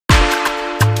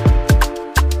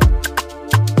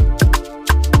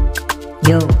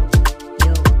Yo,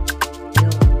 yo,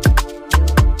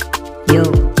 yo,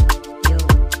 yo.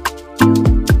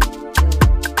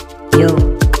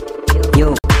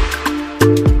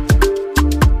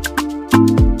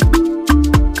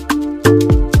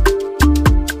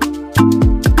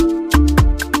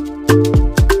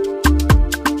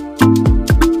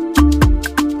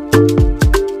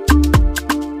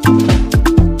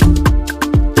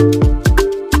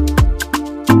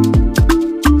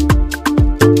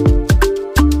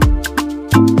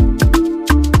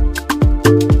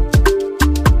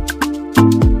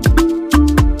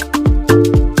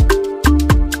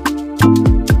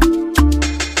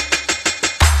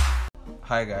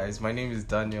 Hi guys, my name is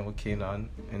Daniel Keiynan,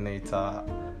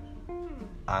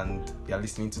 and you're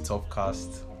listening to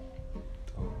Topcast.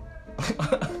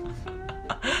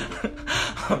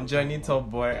 I'm joining Top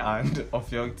Boy and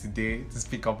Ofiog today to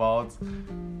speak about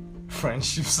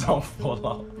friendships and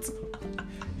fallout.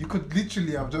 You could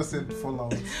literally have just said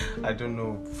fallout. I don't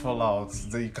know, fallout.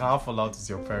 So you can't have fallout with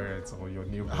your parents or your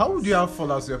neighbors. How would you have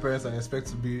fallout with your parents and expect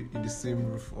to be in the same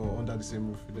roof or under the same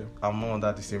roof with them? I'm not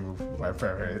under the same roof with my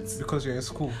parents. Because you're in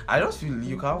school. I just feel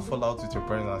you can't fall out with your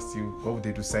parents and still, what would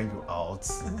they do, send you out?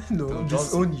 No, They'll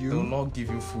disown you. They'll not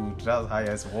give you food. That's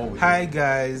highest. What would Hi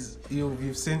guys,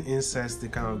 you've seen Incest, the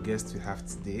kind of guest we have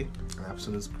today. An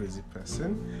absolute crazy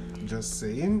person. Just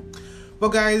saying.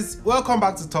 But guys, welcome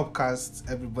back to Topcast,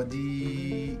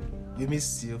 everybody. We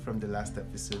missed you from the last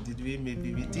episode. Did we?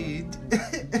 Maybe we did.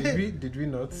 Did we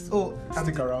not? Oh,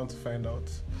 stick around to find out.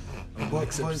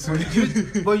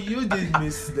 But you did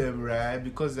miss them, right?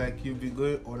 Because like you've been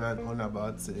going on and on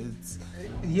about it.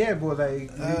 Yeah, but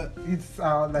it's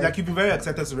our like you've been very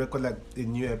excited to record like a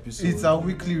new episode. It's our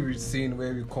weekly routine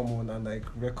where we come on and like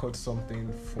record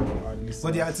something for our listeners.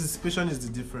 But the anticipation is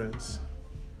the difference.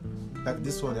 Like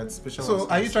this one, the anticipation. So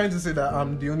are you trying to say that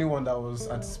I'm the only one that was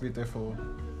anticipated for?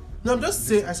 No, I'm just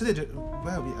saying. I said it.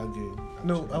 Why are we arguing?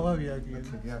 No, why are we arguing?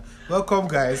 Okay, yeah. Welcome,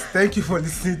 guys. Thank you for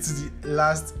listening to the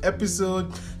last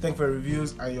episode. Thank you for your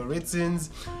reviews and your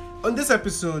ratings. On this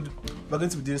episode, we're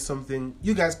going to be doing something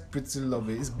you guys pretty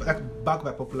love it. It's like backed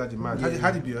by popular demand.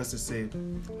 How did Beyonce say?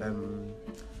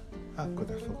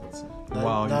 God, I forgot.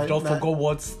 Wow, you don't forgot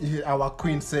what our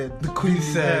queen said. The queen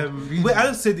said. Wait, I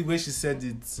don't say the way she said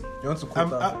it. You want to quote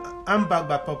her? I'm backed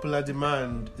by popular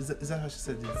demand. Is that how she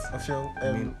said it? I feel.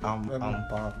 I'm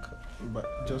back. But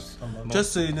just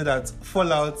so you know that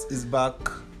Fallout is back,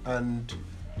 and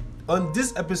on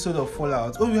this episode of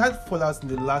Fallout, we had Fallout in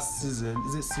the last season.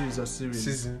 Is it series or series?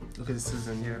 Season. Okay,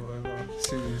 season. Yeah.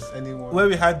 Series. Anyone. Where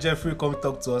we had Jeffrey come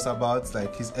talk to us about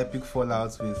like his epic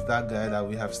fallout with that guy that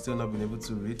we have still not been able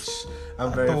to reach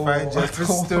and verify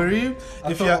Jeffrey's story.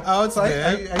 If you're out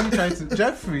there, are you trying to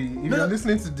Jeffrey? If you're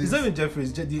listening to this, it's not even Jeffrey.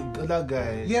 It's the other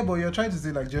guy. Yeah, but you're trying to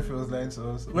say like Jeffrey was lying to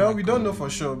us. Well, we don't know for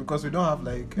sure because we don't have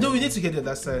like. No, we need to get the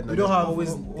other side. We don't have always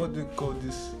what do you call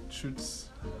this truths.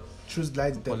 Choose lie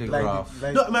detector.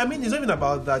 Polygraph. No, I mean it's not even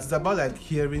about that. It's about like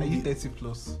hearing. Are you 30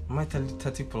 plus? Am I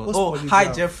 30 plus? What's Oh, polygraph?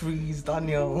 hi Jeffrey, it's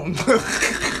Daniel.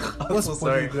 What's so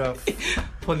sorry. polygraph?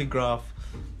 Polygraph.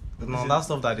 No, that's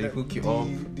stuff that they hook you up.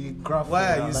 The graph.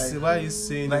 Why are you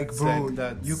saying like, it bro? like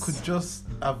that? You could just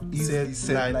have easily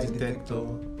said lie detector.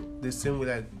 The same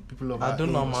way like people of I our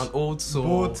don't know, age. man. Old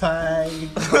soul. Bow tie,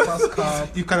 pass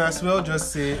cap. You can as well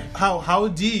just say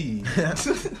howdy.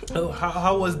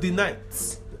 How was the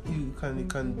night? You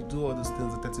can do all those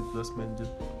things that 30 plus men do.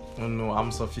 Oh no,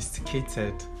 I'm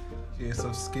sophisticated. Yeah,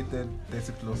 sophisticated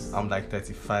 30 plus. I'm like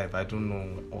 35. I don't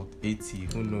know, or 80.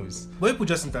 Who knows? But people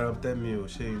just interrupted me,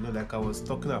 O'Shea. You know, like I was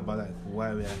talking about like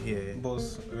why we are here.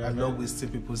 Boss, I'm not wasting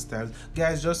people's time,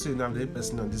 guys. Just so you know, I'm the only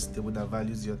person on this table that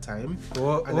values your time. I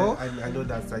know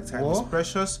that like time is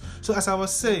precious. So as I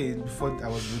was saying before, I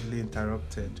was rudely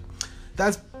interrupted.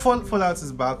 That Fallout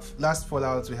is back. Last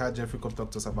Fallout, we had Jeffrey come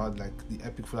talk to us about like the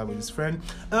epic Fallout with his friend.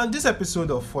 And this episode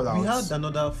of Fallout, we had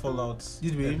another Fallout.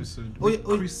 Did we? Episode with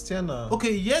Christiana.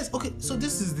 Okay, yes. Okay, so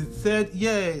this is the third.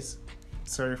 Yes.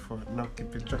 Sorry for not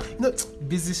keeping track.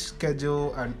 Busy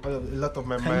schedule and a lot of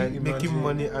my mind making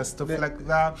money and stuff like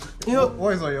that. You know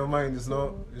what is on your mind? It's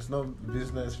not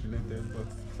business related, but.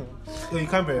 You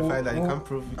can't verify that. You can't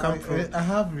prove. I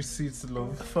have receipts,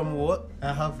 love. From what?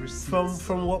 I have receipts.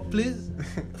 From what, please?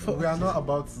 We are not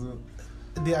about to.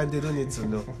 They don't need to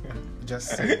know. Just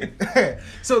saying.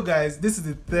 So, guys, this is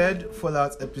the third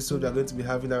Fallout episode we're going to be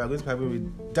having. We're going to be having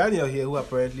with Daniel here, who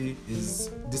apparently is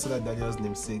this other Daniel's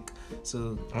namesake.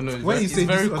 So, oh no, when you say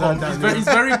very confused. It's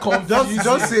very confused.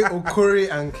 Just say Okori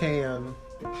and Keiynan.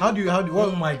 How do you Oh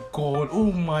what? my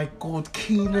god,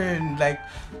 Keiynan, like,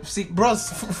 see, Bros,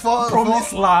 for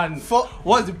promised land. for-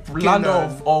 What's the land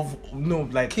Keiynan. of no,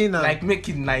 like, Keiynan. like make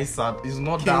it nicer. It's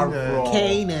not Keiynan. that raw.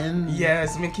 Keiynan.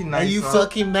 Yes, make it nicer. Are you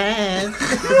fucking man?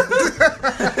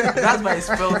 That's why it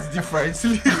spells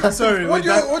differently. Sorry. What do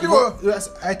you- Yes,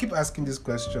 I keep asking this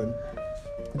question.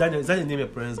 Daniel, is that the name your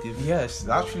parents gave you? Yes,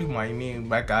 actually my name,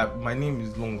 like my name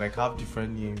is long. Like I have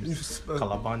different names.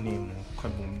 Calabar name, or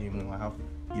Kwebom name. Or I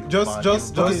have Just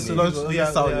name.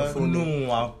 let's out your phone.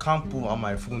 No, I can't put on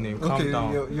my full name. Calm Okay,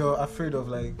 down. you're afraid of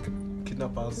like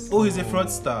kidnappers. Oh, he's a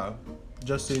fraudster.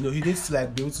 Just so you know, he needs to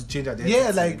like be able to change identity. Yeah,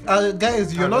 like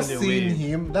guys, you're And not run seeing away.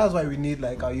 him. That's why we need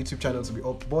like our YouTube channel to be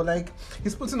up. But like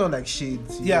he's putting on like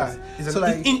shades. Yeah, So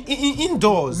like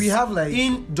indoors. we have like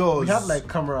indoors. we have like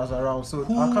cameras around, so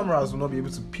our cameras will not be able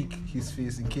to pick his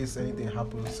face in case anything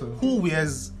happens. So who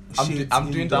wears shades I'm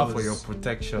doing that for indoors? your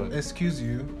protection. excuse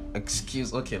you.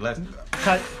 Excuse. Okay, let's.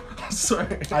 Can,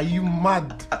 Sorry. are you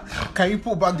mad? Can you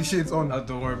put back the shades on?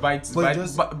 Don't worry. By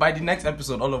the next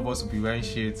episode, all of us will be wearing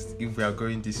shades if we are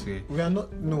going this way. We are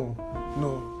not. No.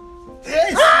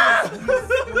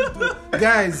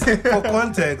 Guys, for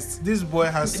context, this boy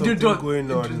has something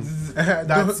going on.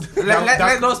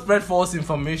 Let's not spread false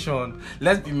information.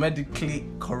 Let's be medically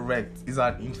correct. It's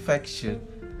an infection.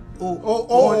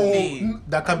 Only.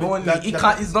 That can be. Only.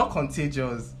 It's not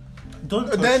contagious. Don't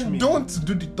touch Then me. don't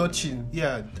do the touching.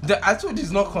 Yeah. I told you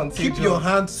it's not contagious. Keep your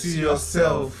hands to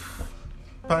yourself.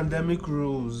 Pandemic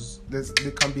rules. There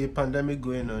can be a pandemic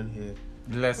going on here.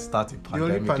 Let's start a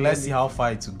only pandemic. Let's see how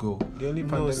far it will go. The only No,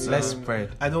 pandemic. sir. Let's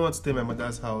spread. I don't want to stay in my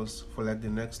mother's house for like the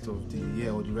next of the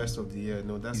year or the rest of the year.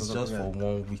 No, that's It's not just for something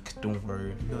 1 week. Don't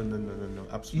worry. No,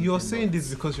 absolutely. You're not. saying this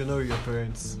because you're not with your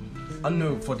parents. I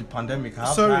know for the pandemic. I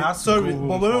have Sorry, to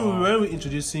go but home when we were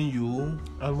introducing you,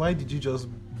 And why did you just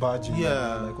barge in?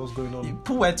 Yeah. Like what's going on?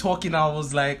 people were talking. I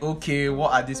was like, okay,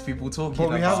 what are these people talking But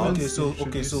we about? haven't.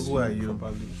 Okay, so who are you?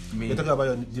 Properly. Me. we're talking about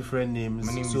your different names.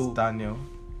 My name so, is Daniel.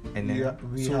 And then,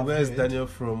 so where's Daniel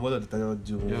from? What does Daniel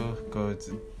do? oh God,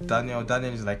 Daniel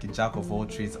is like a jack of all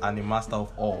trades and a master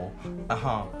of all.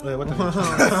 Wait, what are you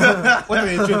what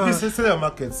are you doing? Please say your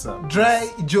market, sir. Dry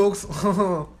jokes.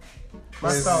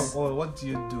 Master of all, what do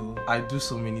you do? I do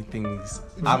so many things.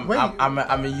 When I'm a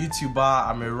YouTuber.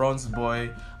 I'm a runs boy.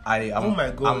 Oh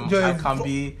my God. I can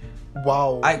be.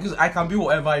 Wow. I can be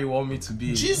whatever you want me to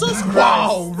be. Jesus Christ!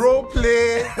 Wow. Role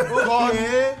play.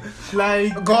 Okay.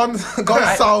 Like Gone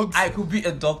south. I could be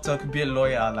a doctor. I could be a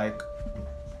lawyer.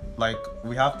 Like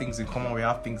we have things in common. We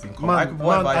have things in common. I, could be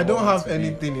whatever I you don't want me have to be.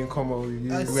 anything in common with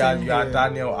you. You are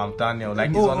Daniel. I'm Daniel. Like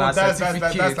it's oh, on our that's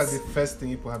certificates. like the first thing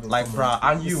people have in Like, common. bruh,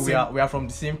 and you, we Same- are from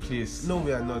the same place. No,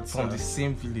 we are not. From sir. the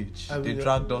same village. I They mean,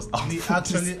 dragged us out. We from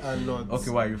actually this- are not.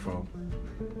 Okay, where are you from?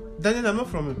 Daniel, I'm not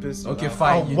from a place. Okay, now.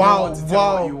 fine. Oh, You wow, don't want to tell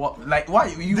wow. what you want. Like, why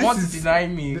you This want to is- deny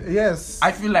me? Yes.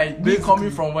 I feel like me Basically.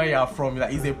 coming from where you are from,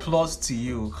 like, is a plus to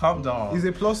you. Calm down. Is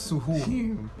a plus to who?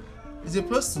 Him. It's a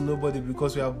plus to nobody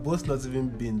because we have both not even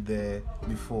been there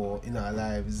before in our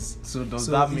lives. So does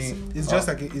So that it's, mean it's just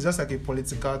like a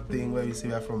political thing where we say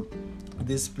we are from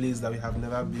this place that we have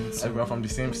never been to. we're from the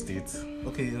same state?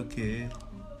 Okay.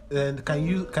 And can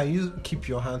you keep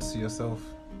your hands to yourself?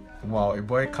 Wow, a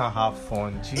boy can't have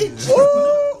fun. Jesus.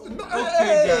 Oh, no,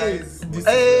 Okay, guys.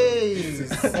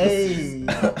 Hey,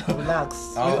 relax.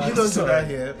 We don't do that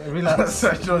here. Relax.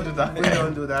 I don't do that. We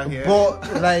don't do that here.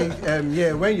 But like,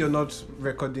 yeah, when you're not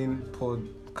recording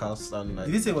podcasts and like,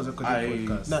 Did you say it was a recording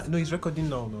podcast? no, he's recording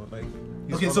now. No, like,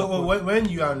 he's Okay, on so the pod. when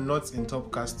you are not in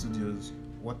Topcast Studios,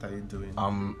 what are you doing?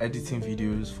 I'm editing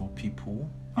videos for people.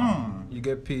 You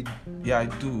get paid Yeah, I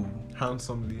do.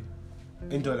 handsomely.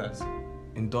 In dollars.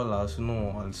 In dollars,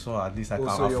 no. And so at least I Oh,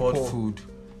 can so you're afford poor. food.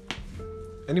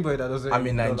 Anybody that doesn't, I'm earn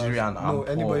in dollars- Nigeria and I'm no,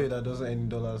 anybody poor. that doesn't earn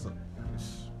dollars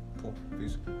is poor,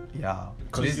 basically. Yeah.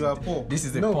 Because you are poor. This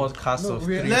is the No, podcast no, of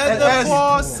we- three. Let Let the us-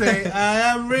 poor say I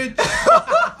am rich. That's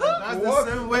What?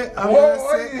 the same way I'm What?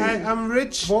 gonna say I am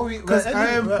rich. But we're Because I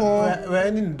am poor. We're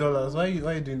earning in dollars. Why are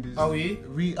you doing this? Are we?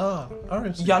 We are,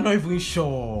 aren't we? You're not even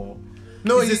sure.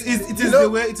 No, It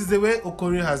is the way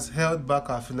Okori has held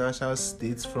back our financial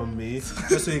states from me,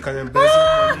 just so he can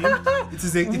embezzle money.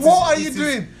 What are you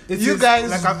doing? You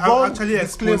guys, like I'm wrong actually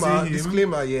exposing him.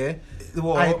 disclaimer, yeah.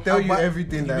 Well, I tell you but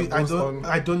everything that goes on.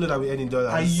 I don't know that we earn in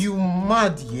dollars. Are you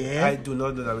mad? Yeah. I do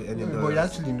not know that we earn in But you dollars.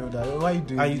 actually know that. Why are you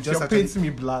doing And you this? just You're actually- painting me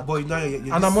black, But now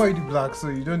you're and I'm already black, so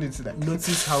you don't need to like.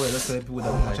 notice how we're not telling people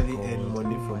that we my actually God. earn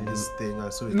money from this thing,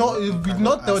 and so No, we cannot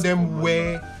not tell ask them for money.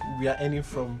 where we are earning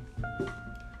from.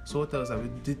 So what else?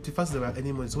 The fact that we are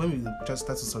earning money. So when we just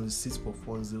start to solicit for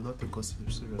funds, they will not take us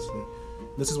seriously.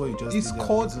 This is what you just It's did there.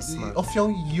 called This is smart.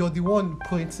 Ofyong. You're the one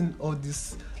pointing all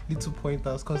these little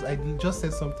pointers because I just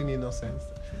said something innocent,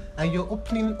 and you're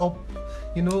opening up.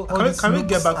 You know, all these Can we nooks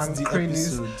get back to and the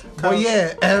crannies. episode? But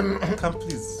yeah, Can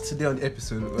please. today on the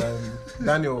episode,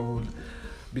 Daniel will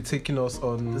be taking us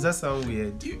on. Does that sound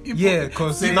weird? Yeah,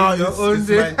 because Say now your it's own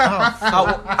day.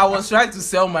 my I was trying to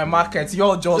sell my market.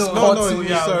 Y'all just No, cut me.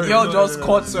 sorry, Y'all just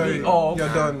cut sorry. me off. You're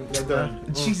done. You're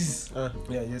done. Jesus.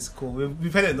 Yeah, yes, cool.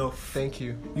 We've had enough. Thank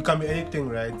you. You can be anything,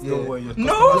 right? Yeah. Don't worry. Your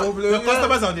No.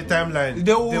 customers on the timeline.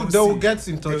 They will see. get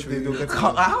in touch with you.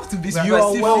 I have to be You are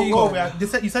specific.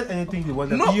 welcome. You said anything you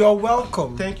wanted. No. You're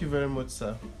welcome. Thank you very much,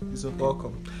 sir. It's okay.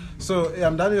 Welcome. So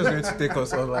Daniel's going to take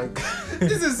us on like.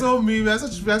 This is so mean. We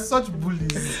are such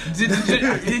bullies.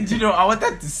 Did you know? I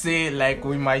wanted to say like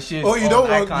with my shades. Oh, you don't on,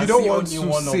 I want- can you don't see want only to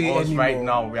one say of us right anymore.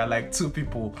 now. We are like two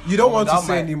people. You don't want to Without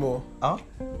say my- anymore. Huh?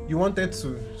 You wanted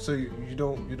to, so you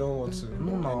don't want to.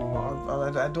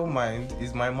 No, I don't mind.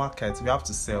 It's my market. We have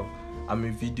to sell. I'm a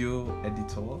video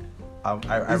editor.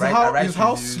 I write It's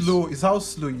how reviews. slow. It's how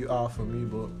slow you are for me.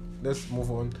 But let's move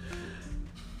on.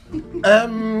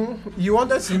 You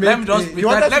wanted to make. Let me just you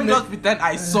wanted pretend. Let to me just pretend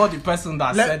I saw the person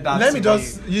that said that. Let me to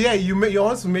just. Yeah, you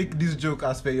want to make this joke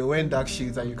as per you're wearing dark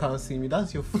shades and you can't see me.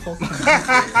 That's your fucking business.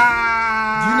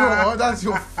 Do you know what? That's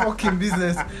your fucking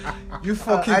business. You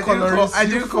fucking colorist. I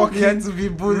you didn't come here fucking to be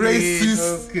bullied.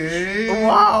 racist. Okay.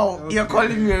 Wow, you're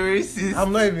calling me a racist.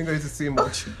 I'm not even going to say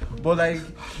much. But like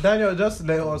Daniel, just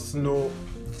let us know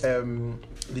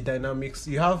the dynamics.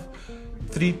 You have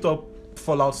 3 top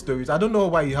Fallout stories. I don't know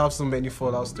why you have so many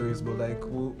Fallout stories, but like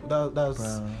that's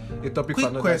a topic for Quick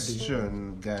another day.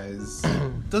 question, guys.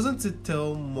 Doesn't it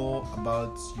tell more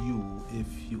about you if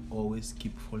you always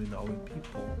keep falling out with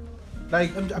people?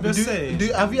 Like I'm just saying.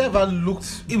 Have you ever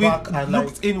looked If back we and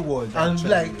looked like inward and actually.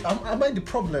 like am I the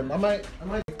problem? Am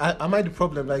I the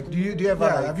problem? Like do you ever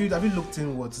Yeah, like, have you looked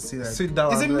inward to see like sit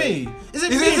down? Is it and, like, me? Is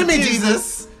it Is it me,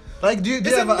 Jesus? Like do you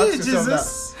Is ever it me, ask yourself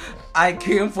Jesus? I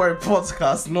came for a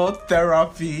podcast, not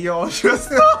therapy. You're just.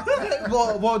 that?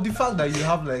 Well, the fact that you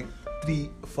have like 3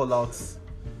 Fallout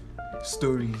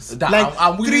stories. That like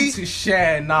I'm willing 3 to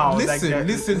share now.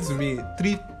 Listen to me.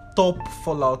 3 top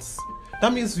Fallouts.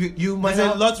 That means you might There's a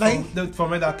have lot like from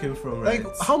where that came from, right?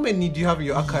 like how many do you have in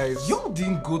your archives? You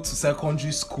didn't go to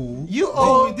secondary school. You Oh,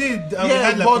 all we did. And we yeah,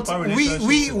 had, like, but proper we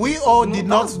relationships. all No, did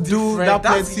not that's do different. that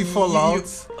That's plenty you-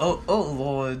 Fallouts. Oh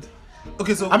Lord.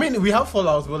 Okay, so I mean, we have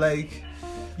Fallouts, but like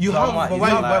you So have. I'm but Is why,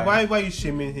 that why, like- why, why are you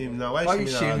shaming him now? Why Why are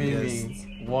you our shaming guest?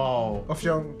 me? Wow.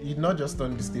 Ofyong, you're not just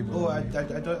on this table. Oh, I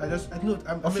know.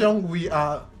 Ofyong, we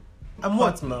are I'm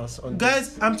what? partners on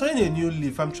Guys, this. I'm trying a new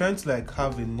leaf. I'm trying to like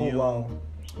have a Oh new wow.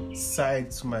 side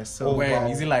to myself. Oh, When wow.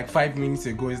 is it like 5 minutes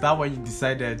ago? Is that when you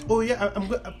decided? Oh yeah, I'm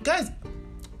good. Guys,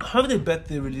 I'm having a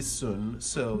birthday really soon,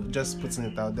 so just putting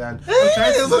it out there. And I'm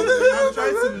trying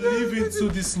to live into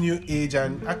this new age,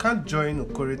 and I can't join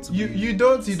Okore to You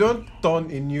don't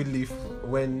turn a new leaf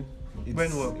when it's, When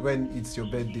what? when it's your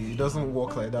birthday. It doesn't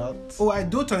work like that. Oh, I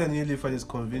do turn a new leaf when it's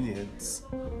convenient.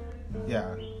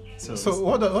 Yeah. So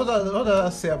what does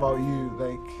that say about you?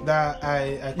 Like that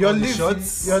I your call the leaf,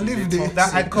 shots. your leaf day.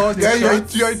 That I call the Yeah,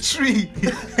 shots. you're a tree.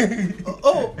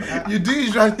 Oh, You do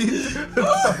usually.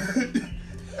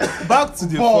 back to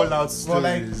the Fallout But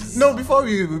like, stories. no, before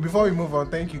we move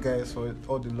on, thank you guys for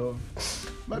all the love.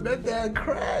 My birthday, I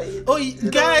cried. Oh, You know,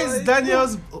 guys, like-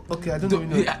 Daniel's. Okay, I don't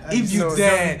know. If you No,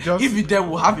 dare, just- if you dare,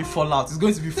 we'll have a fallout. It's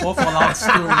going to be 4 fallout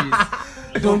stories.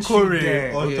 Don't you worry,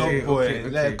 dare. or Okay, don't boy, okay, okay.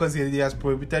 like because he has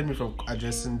prohibited me from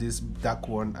addressing this dark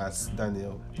one as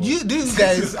Daniel. These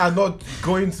guys are not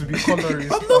going to be colorists.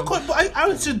 I'm not. But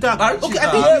aren't you dark? Aren't you Okay,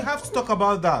 I think dark? we have to talk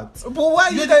about that. But why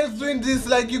are you guys doing this?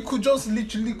 Like, you could just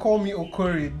literally call me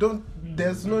Okori.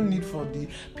 There's no need for the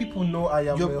people know I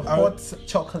am You're- a hot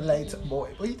chocolate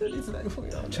boy. But you don't need to like put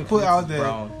it out. Put it out there.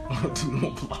 Brown,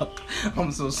 not black. I'm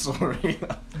so sorry.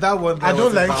 That one. There I don't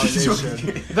was a like it.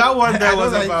 violation. That one. I There don't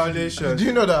was a like- violation. Do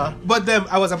you know that? But then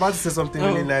I was about to say something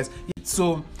really Oh. nice.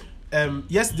 So,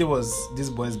 yesterday was this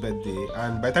boy's birthday,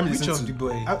 and by the time you Which listen of to the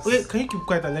boys? wait, can you keep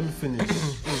quiet and let me finish?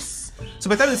 Yes. So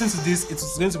by the time you listen to this,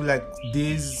 it's going to be like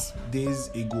days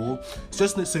ago.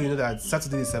 Just so you know that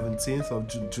Saturday the 17th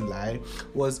of July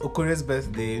was Okore's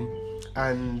birthday,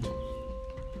 and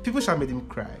people shall made him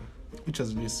cry, which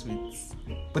was really sweet.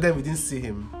 But then we didn't see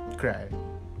him cry.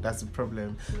 That's the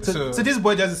problem. So this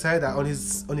boy just decided that on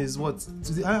his what?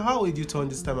 How would you turn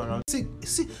this time around? See,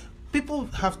 people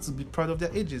have to be proud of their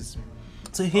ages.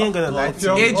 So he ain't gonna lie to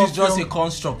you. Age is just Option. a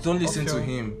construct. Don't listen to Option.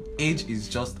 him. Age is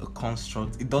just a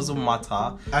construct. It doesn't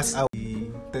matter. As I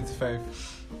 35.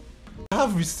 I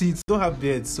have receipts. Don't have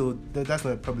beards, so that's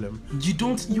not a problem.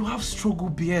 You have struggle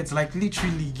beards, like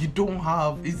literally, you don't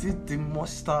have, is it the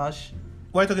mustache?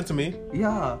 Why are you talking to me?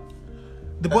 Yeah.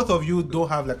 The both of you don't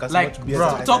have like as Like, much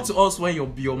beard. talk to us when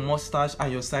your mustache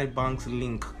and your side bangs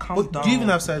link. Calm down. Do you even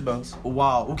have sideburns?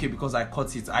 Wow, okay, because I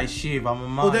cut it. I shave, I'm a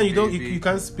man. Oh, then you don't. baby. You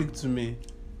can't speak to me.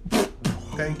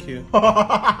 Thank you.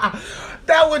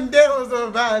 That one there was a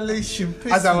violation.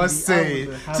 As I was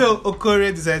saying, so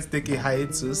Okore decided to take a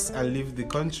hiatus and leave the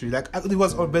country. Like it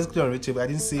was basically unreachable. I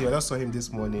didn't see him. I just saw him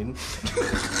this morning,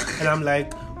 and I'm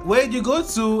like, "Where did you go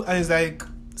to?" And he's like,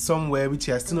 "Somewhere," which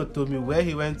he has still not told me where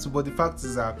he went to. But the fact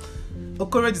is that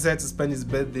Okore decided to spend his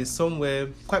birthday somewhere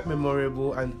quite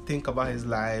memorable and think about his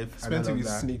life. Spent it and all with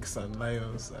that. snakes and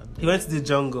lions and He went to the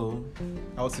jungle.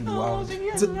 out in the wild.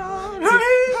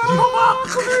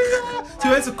 He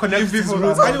went to connect with his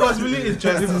roots, and it was really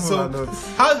interesting. People So, are not.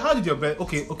 how did your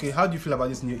birthday? Okay. How do you feel about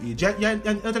this new age? You're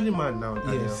an elderly man now.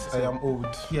 Daniel. Yes, So, I am old.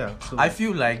 Yeah. So, I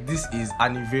feel like this is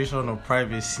an invasion of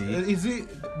privacy. Is it?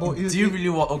 But Do you really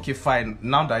want? Okay, fine.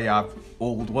 Now that you're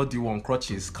old, what do you want?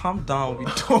 Crutches? Calm down. We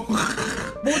don't.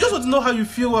 but we just want to know how you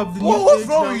feel of the What's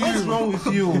new wrong age with now. What's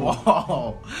you? wrong with you?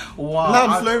 Wow.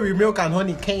 Lamb flowing with milk and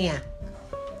honey, Kenya.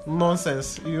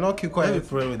 Nonsense. You not keep Why are you quiet.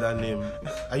 praying with that name?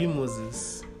 Are you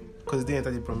Moses? Because they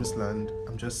entered the promised land.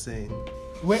 I'm just saying.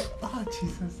 Where? Oh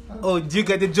Jesus. Oh, do you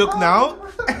get the joke now?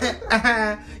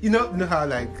 you know how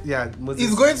Moses.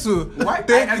 He's going to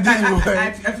take this woman.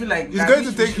 I feel like He's going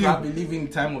to take you. you. Have been living in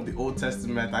time of the Old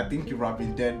Testament. I think you would have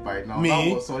been dead by now. Me?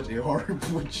 That was such a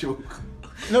horrible joke.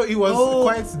 No, it was Oh.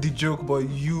 quite the joke, but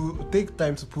you take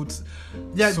time to put.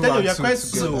 Yeah, two Daniel, and you're two quite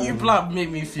together. slow. You plan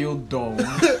make me feel dumb.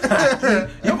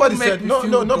 Nobody make said me no. feel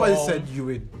No, nobody dumb. said you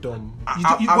were dumb.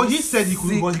 But he said he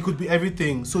sick. could be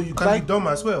everything, so you can Like- be dumb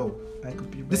as well. I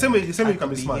could be The same way you I can could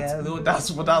be smart. Yellow.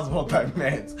 That's what I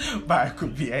meant. But I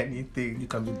could be anything. You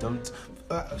can be dumb.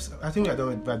 I think we're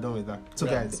done with that. So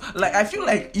guys, Like I feel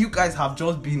like you guys have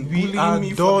just been We bullying are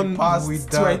me for the done past with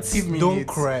 20 that.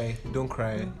 minutes. Don't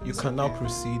cry. You can now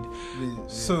proceed. we-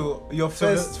 So your So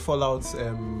first Fallout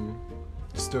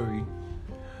story,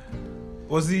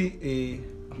 was he a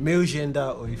male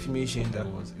gender or a female gender?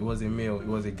 It was a male. It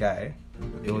was a guy.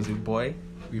 It was a boy.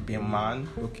 A man.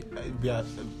 Okay, we get.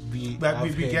 that. I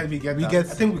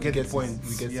think we get the point.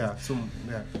 We get yeah. it. So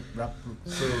yeah. Wrap.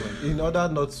 So in order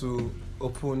not to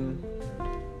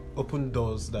open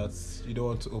doors that you don't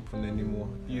want to open anymore,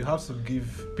 you have to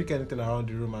pick anything around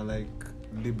the room and like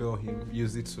label him,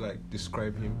 use it to like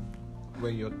describe him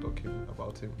when you're talking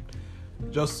about him,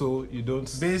 just so you don't.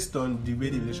 Based on the way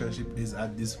the relationship is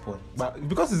at this point. But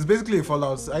because it's basically a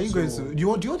Fallout, are you going to? Do you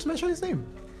want to mention his name?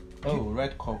 Oh,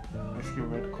 Red Cup. Basically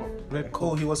Red Cup. Red Cup.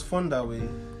 Oh, he was fun that way.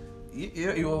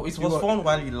 It was fun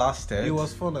while it lasted. It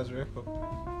was fun as Red Cup.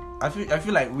 I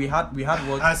feel like we had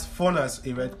what. As fun as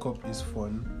a red cup is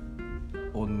fun.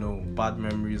 Oh no, bad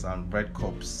memories and red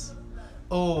cups.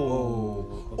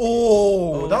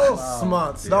 Oh, that was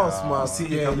smart. That was Yeah. smart. See,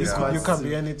 Yeah, you can be you smart can be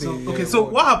too. anything. So, okay, yeah. so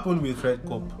what happened with red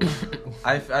cup?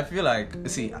 I feel like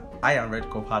I and Red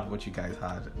Cup had what you guys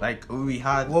had. Like we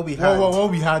had What we had. What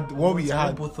we had.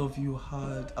 what both of you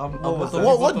had.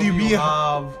 What do we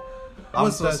have? I'm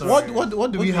What's so that? sorry.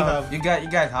 What do we have? You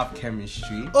guys have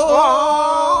chemistry.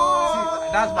 Oh,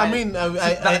 That's why- I mean,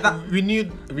 we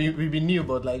knew,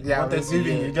 but like, Yeah, wanted we're to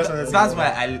leaving hear. you. Just wanted to That's know.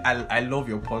 why I love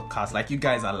your podcast. Like you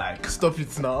guys are like. Stop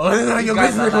it now. You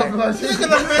guys are like. You're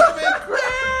gonna make me cry.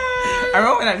 I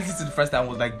remember when I listened to the first time, I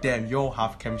was like, damn, you all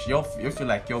have chemistry. You feel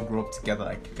like you all grew up together.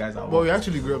 Like you guys are. But we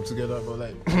actually grew up together, but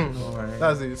like, Alright.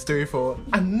 that's a story for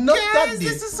another day.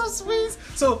 This is so sweet.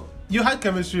 So you had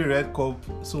chemistry red cup.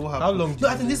 So what happened? How long did No,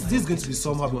 I you think do this is going to be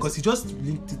somehow because he just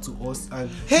linked it to us and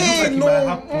Hey, it no, looks like it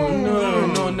might happen. no.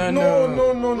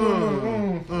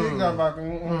 Take that back.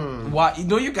 What you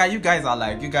know, you guys are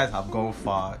like, you guys have gone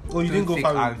far. Oh, you Too didn't go thick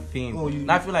far and with- thin. oh, you-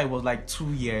 And I feel like it was like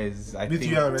 2 years. I With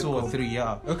think you and Red 2 or Cup. 3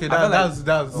 years. Okay, I feel like that's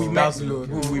we that's met- low.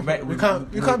 we met-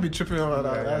 You can't be tripping over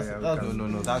that. Yeah, That's- yeah, that's- No.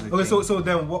 That's the Okay, thing. so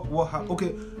then what happened?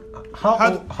 Okay,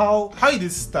 How how did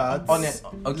it start? On it,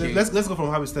 okay. Let's go from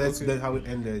how it started to then how it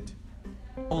ended.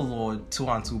 Oh Lord, 2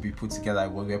 and 2 be put together.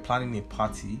 We were planning a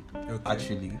party. Okay.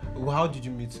 Actually, how did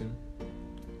you meet him?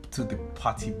 to the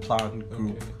party plan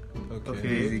group. Okay.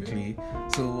 Basically.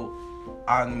 So,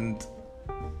 and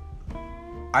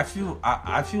I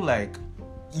feel like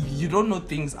you don't know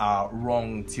things are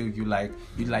wrong till you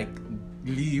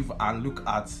leave and look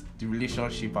at the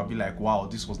relationship and be like, wow,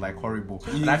 this was like horrible.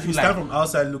 And I feel You like start from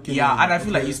outside looking. yeah, in. and I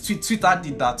feel Okay. like Twitter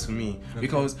did that to me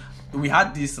because we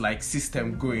had this like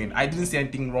system going. I didn't see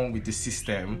anything wrong with the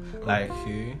system. Like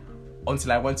Okay.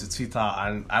 until I went to Twitter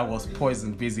and I was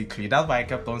poisoned. Basically, that's why I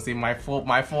kept on saying my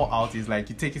fallout is like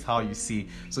you take it how you see.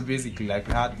 So basically, like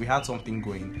we had something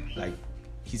going. Like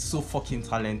he's so fucking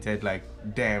talented. Like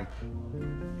damn,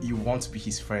 you want to be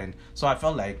his friend. So I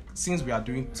felt like since we are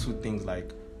doing two things,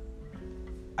 like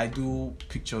I do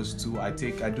pictures too. I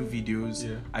do videos.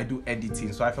 Yeah. I do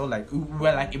editing. So I felt like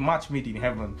we're like a match made in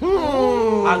heaven.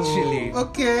 Actually.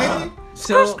 Okay.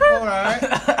 So all right.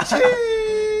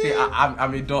 See,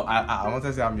 I'm a dumb. I want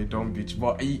to say I'm a dumb bitch,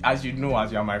 but as you know,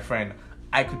 as you're my friend,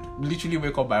 I could literally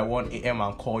wake up by 1 a.m.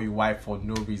 and call you why for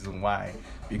no reason. Why?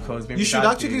 Because maybe you should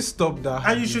actually stop that.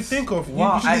 And you should think of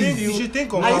you should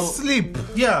think of I sleep.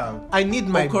 Yeah. I need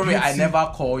my beauty. I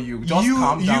never call you. Just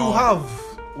calm down. You have.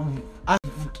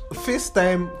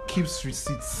 FaceTime keeps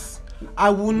receipts. I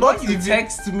will not when you even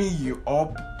text me you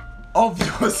up.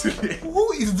 Obviously.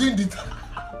 Who is doing this?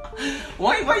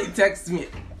 Why you text me?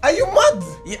 Are you mad?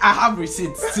 Yeah, I have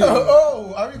receipts too.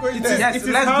 Oh, are we going there? Yes,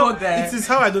 let's go there. It is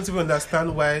how I don't even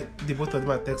understand why the both of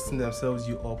them are texting themselves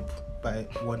you up by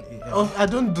 1 a.m. Oh, I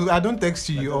don't text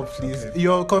you up, please. Okay.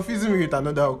 You're confusing me with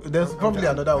another. There's probably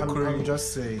another occurring. I'm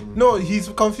just saying. No, he's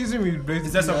confusing me with.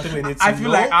 Is there something we need to I feel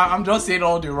know? like I'm just saying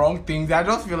all the wrong things. I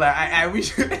just feel like I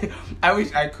wish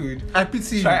I could. I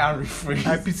pity you. Try and rephrase.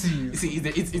 I pity you.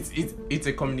 See, it's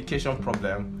a communication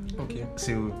problem. Okay.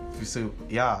 So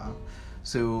yeah.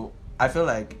 So I feel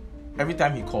like every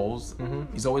time he calls,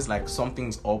 it's always like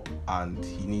something's up and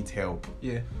he needs help.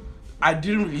 Yeah. I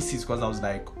didn't really see it because I was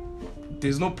like,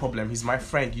 there's no problem. He's my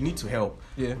friend. You need to help.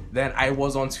 Yeah. Then I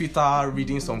was on Twitter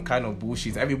reading some kind of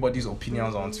bullshit. Everybody's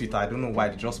opinions on Twitter. I don't know why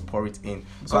they just pour it in.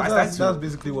 So that's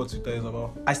basically what Twitter is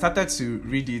about. I started to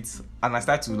read it and I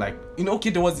started to like,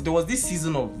 okay, there was this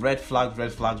season of red flags.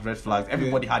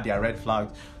 Everybody had their red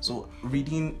flags. So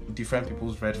reading different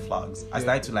people's red flags, I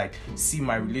started to like see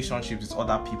my relationships with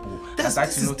other people. This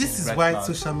is why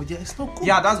social media is not cool.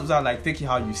 Yeah, that's what I like. Take it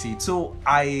how you see it. So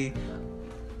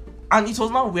and it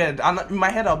was not weird. And in my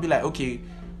head, I'll be like, okay,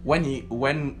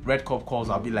 when Red Cup calls,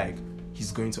 I'll be like,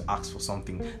 he's going to ask for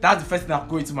something. That's the first thing that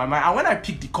goes into my mind. And when I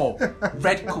pick the call,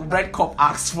 Red Cup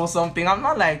asks for something. I'm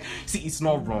not like, see, it's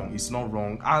not wrong.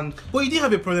 And but you didn't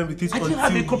have a problem with it. I didn't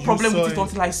have a problem with it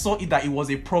until I saw it that it was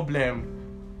a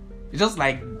problem. It's just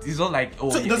like oh.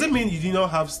 So does it mean you did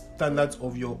not have standards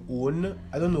of your own?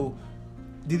 I don't know.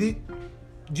 Do you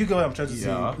get what I'm trying to say?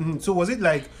 Mm-hmm. So was it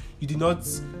like you did not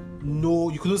know,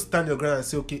 you couldn't stand your ground and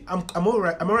say, okay, I'm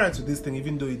alright with this thing,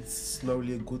 even though it's not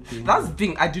really a good thing? That's the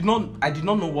thing. I did not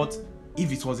know what,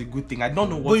 if it was a good thing. I don't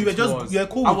know what it was. You were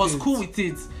cool with it. I was cool with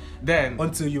it then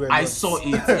until you were I saw it.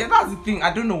 Yeah, that's the thing.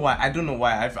 I don't know why.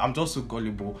 I'm just so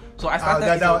gullible. So I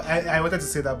started. I wanted to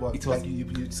say that, but it was like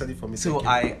you said it for me. So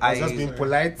I was just being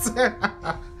polite.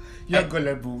 You're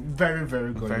gullible, very,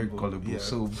 very gullible. Very gullible. Yeah.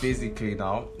 So basically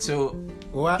now,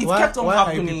 it kept on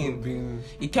happening.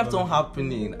 It kept on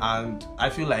happening, and I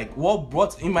feel like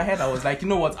what in my head I was like, you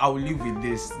know what, I will live with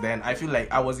this. Then I feel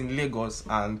like I was in Lagos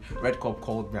and Red Cup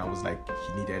called me. I was like,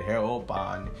 he needed help,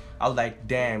 and I was like,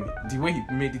 damn, the way he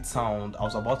made it sound, I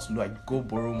was about to like go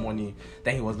borrow money.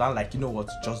 Then he was not like, you know what,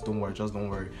 just don't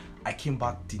worry. I came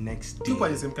back the next day. Two by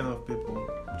the same kind of people.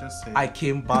 Just say. I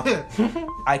came back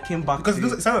because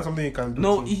it sounds like something you can do.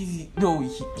 No,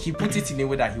 he put it in a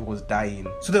way that he was dying.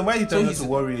 So then why did you tell him to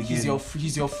worry again?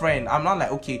 He's your friend. I'm not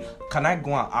like, okay, can I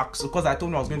go and ask? Because I told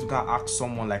him I was going to go and ask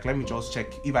someone. Like, let me just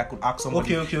check if I could ask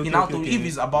somebody. Okay. If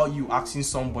it's about you asking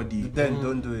somebody, then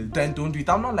don't do it. Then don't do it.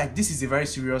 I'm not like, this is a very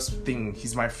serious thing.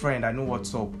 He's my friend. I know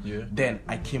what's up. Yeah. Then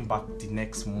I came back the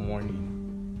next morning.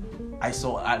 I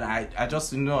saw, and I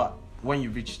just when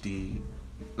you reach the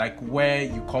like where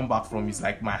you come back from is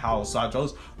like my house, so I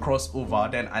just crossed over.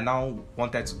 Then I now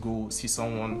wanted to go see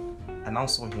someone. I now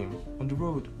saw him on the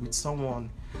road with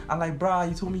someone. I'm like, bruh,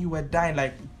 you told me you were dying.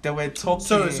 Like they were talking.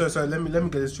 Sorry. Let me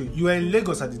get this straight. You were in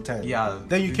Lagos at the time. Yeah.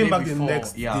 Then you came back the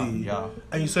next day. Yeah.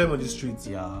 And you saw him on the street.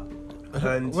 Yeah.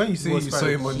 And when you say you saw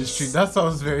him on the street, that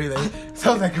sounds very like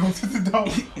he was sitting down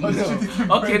on the street.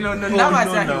 Okay, no. Now I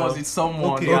said he was with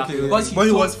someone. Okay. But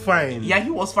he was fine. Yeah,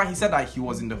 he was fine. He said that he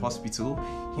was in the hospital.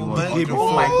 He was.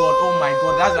 Oh my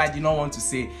god. That's what I did not want to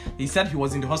say. He said he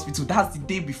was in the hospital. That's the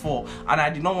day before, and I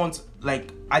did not want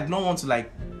to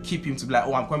keep him to be like,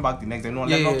 oh, I'm coming back the next day. No,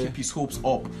 let not keep his hopes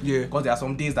up. Yeah. Because there are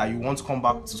some days that you want to come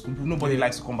back to school. Nobody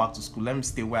likes to come back to school. Let me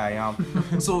stay where I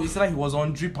am. So he said that he was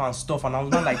on drip and stuff, and I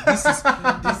was not like, this is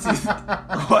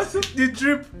what's the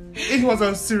drip? It was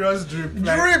on serious drip.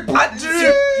 Drip.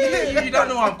 You don't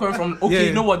know where I'm coming from. Okay,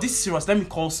 you know what? This is serious. Let me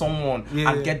call someone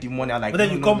and get the money. I'm like, but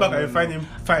then you come back and you find him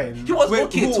fine. He was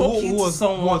talking to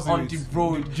someone on the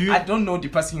road. I don't know the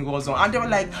person he was on, and they were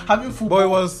like having football.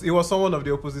 But it was someone of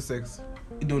the opposite sex.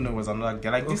 don't know, it was another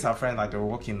girl. Like these are friends that they were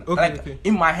working. Okay, Like okay.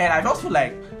 in my head, I just feel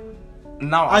like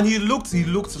now. And he looked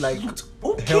like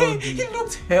Okay, healthy. he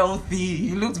looked healthy.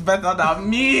 He looked better than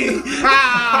me. For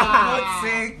God's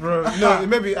sake. Bro, no,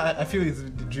 maybe I feel it's the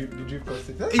drip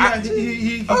constant. Yeah,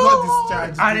 he got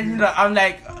discharged. And then I'm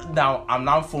like, now I'm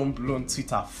now phone blown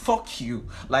Twitter. Fuck you.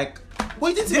 Like,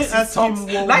 Wait, did this you ask is him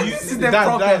some, like you- this is the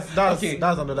problem. Okay,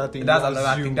 That's another thing. that's You another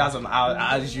assume. thing. That's an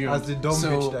I assume. As the dumb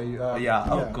bitch that you are. Yeah.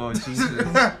 Oh Yeah. God, Jesus.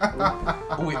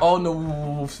 We all know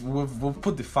we've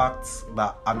put the facts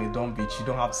that I'm a dumb bitch. You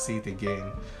don't have to say it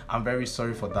again. I'm very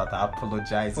sorry for that. I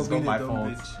apologize. For It's being not a my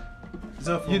dumb fault. bitch. It's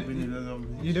not for You- being a dumb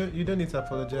bitch. You don't need to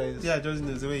apologize. Yeah, just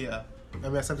in the way you are. I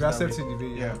mean, accept You it accept that it way. the way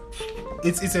you Yeah, are.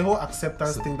 it's a whole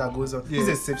acceptance thing that goes on. Yeah. It's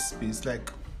a safe space.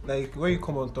 Like, Like when you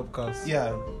come on top cast, yeah,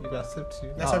 you can accept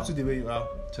you. accept you the way you are.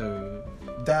 So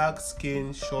Dark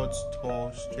skin, short,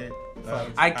 tall, straight.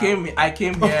 I came here. I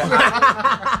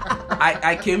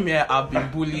came here. I've been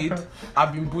bullied.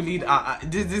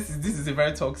 This is a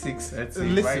very toxic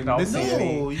setting right now. Listen,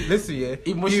 No, listen, yeah.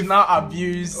 Emotional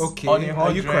abuse. Okay, On a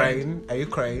are you 100. crying? Are you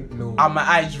crying? No. Are my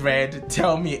eyes red?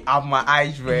 Tell me, are my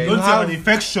eyes red? Don't have have an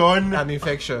infection. An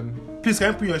infection. Please,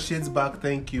 can you put your shades back?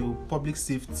 Thank you. Public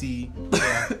safety.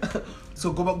 Yeah.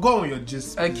 So go on your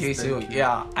gist. Okay, please, so thank you.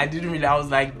 yeah, I didn't really. I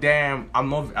was like, damn, I'm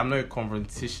not a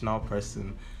confrontational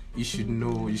person. You should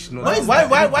know. You should know.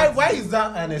 Why is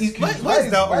that an excuse? why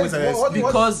is that always an excuse?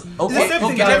 Because the okay, same thing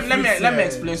okay. that Let me said.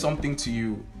 explain something to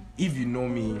you. If you know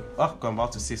me, I'm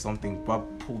about to say something, but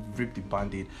rip the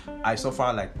band-aid. I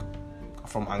suffer like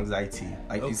from anxiety.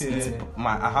 Like it's Okay.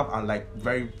 I have like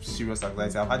very serious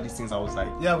anxiety. I've had these things. I was like,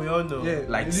 Yeah, we all know. Yeah,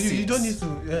 Like you don't need six.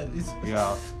 to. Yeah, it's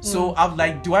yeah. So I'm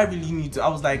like, do I really need to? I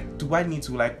was like, do I need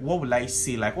to? Like, what will I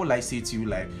say? Like, what will I say to you?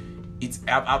 Like, it's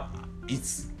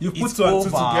You put it's two and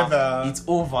two over. together. It's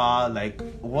over. Like,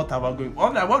 what am I going?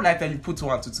 What will I tell you? Put two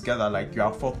and two together. Like, you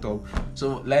are fucked up.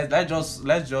 So let's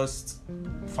just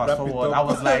fast Wrap it forward. up.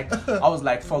 I was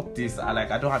like, fuck this.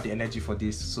 I don't have the energy for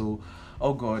this. So.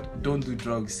 Oh God, don't do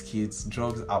drugs, kids.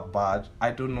 Drugs are bad.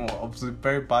 I don't know. It was a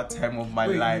very bad time of my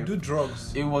Wait, life. you do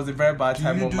drugs. It was a very bad Do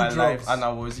time you of do my drugs? life, and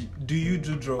I was. Do you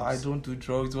do drugs? I don't do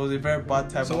drugs. It was a very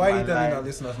bad time So of why my are you telling our life.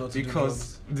 listeners not to do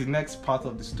Because the next part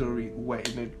of the story, we're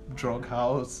in a drug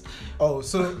house. drugs? Oh,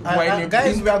 so When you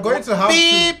guys, pink- we are going to have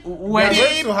Beep! to. We When are you-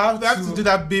 going to have We have to do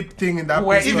that beep thing in that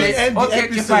When place. Even it- end the okay,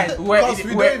 episode, fine. When because it-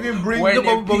 we when- don't even bring. when No,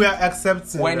 it- But we are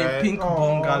accepting. When right? in pink Aw.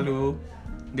 bungalow,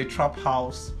 the trap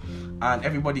house, and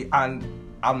everybody, and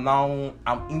I'm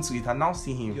into it. I now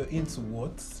see him. You're into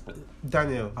what?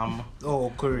 Daniel.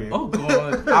 Oh, Korea. Oh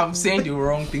God, I'm saying the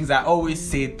wrong things. I always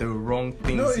say the wrong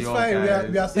things. No, it's yo, fine. guys.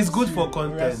 We accept It's good you. for We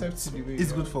content. accept you the way It's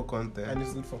you good are. for content. And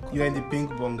it's good for content. You're in the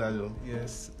pink bungalow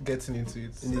Yes, getting into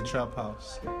it. in the trap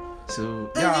house. So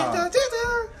yeah. I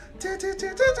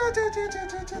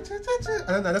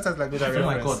don't know. That sounds like good. Oh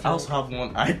my God, I also have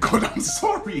one icon. I'm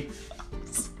sorry.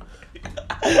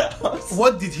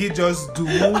 What did he just do?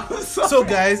 So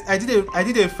guys, I did a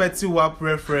Fetty Wap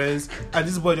reference, and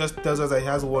this boy just tells us that he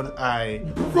has one eye.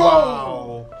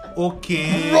 Wow.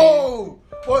 Okay. Bro!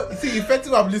 Well, see,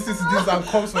 effective I'm listening to this and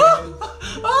comes from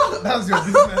that's your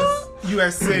business. You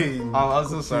were saying. I'm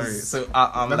so sorry. So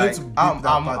I'm We're like going to beep I'm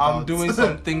that part out. doing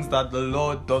some things that the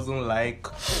Lord doesn't like.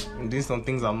 I'm doing some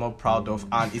things I'm not proud of,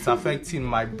 and it's affecting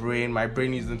my brain. My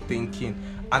brain isn't thinking,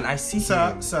 and I see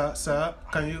him. Sir,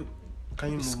 can you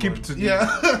move Skip on? to the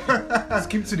Yeah.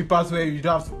 skip to the part where you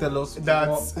don't have to tell us That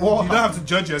what you don't have to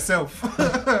judge yourself.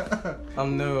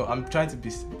 No, I'm trying to be.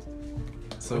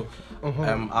 So,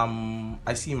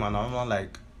 I see him and I'm not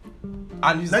like,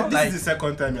 and it's Like, not this like, is the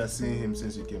second time you're seeing him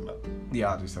since you came back.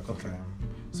 yeah, the second time.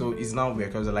 So it's now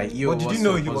weird because like, yo, But did what's you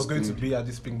know up, he was what's going to good? be at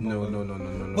this pink No.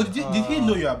 ball? But did he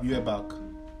know you were back?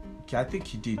 Okay, I think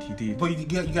he did. But you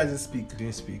guys didn't speak. He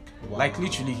didn't speak. Wow. Like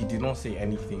literally, he did not say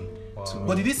anything to me.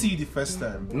 But did he see you the first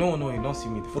time? No, he don't see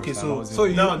me the first Okay, time. so- I was in- So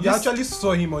you, Now, you this- actually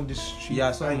saw him on the street yeah,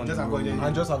 I saw him on just the avoided road. him.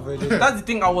 and just avoided. That's the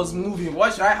thing. I was moving.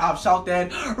 What should I have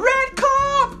shouted? Red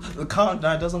cup! The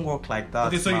countdown doesn't work like that.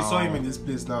 Okay, so you now. saw him in this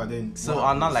place now. Then So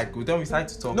I'm not like. Then we started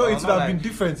to talk. No, I'm it would not have been like-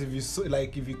 different if you saw,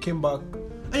 like if you came back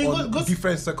And you on go-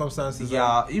 different circumstances.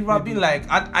 Yeah, it would have been like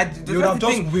You would have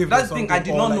just waved That's or the thing. I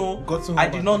something, did not or, know. like, got to I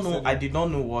him did and not know. said I it. did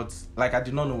not know what. Like I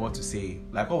did not know what to say.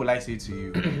 Like what will I say to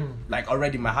you? Like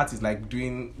already my heart is like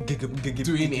doing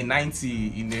a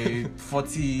 90 in a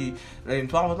 40.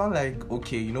 And so I was not like,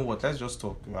 okay, you know what? Let's just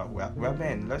talk. We're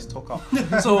men. Let's talk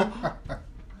out. So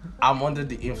I'm under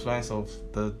the influence of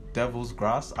the devil's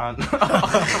grass and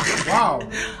wow.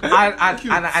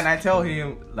 and I tell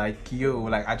him like, yo,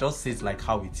 like I just say it like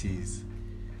how it is.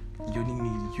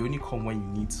 you only come when you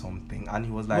need something. And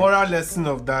he was like, moral lesson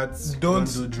of that: don't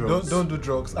do drugs. Don't do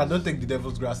drugs, and don't take the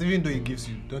devil's grass, even though he gives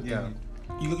you. Don't take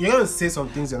it. You're gonna say some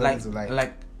things you're not going to like.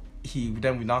 Like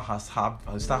we now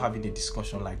start having a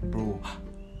discussion like, bro.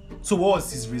 So what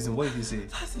was his reason? What did he say?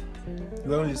 You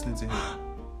weren't listening to him.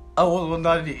 I was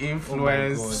under the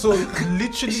influence. Oh So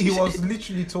literally, he was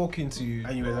literally talking to you,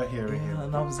 And you were not hearing him.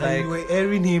 And I was and like, you were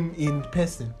airing him in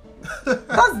person.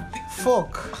 that's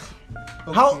Fuck.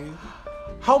 Okay.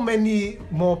 How many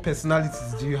more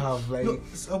personalities do you have? Like, No,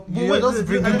 so- you're just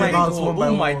bringing them out one by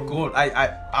oh my one. god!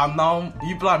 I'm now.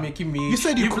 People are making me. You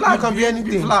said you people are can be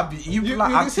anything. People are You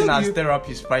acting said as you-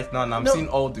 therapists right now, and I'm No. seeing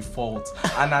all the faults,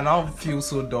 and I now feel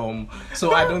so dumb.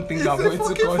 So I don't think It's I'm a going to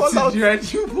fucking fallout. continue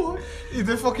anymore. It's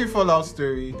a fucking Fallout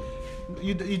story.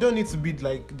 You don't need to be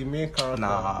like the main character.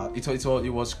 Nah, it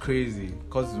was crazy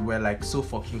because we're like so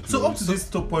fucking close. So up to this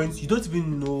point, you don't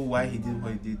even know why he did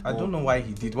what he did. I don't know why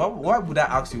he did. Why would I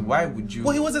ask you? Why would you?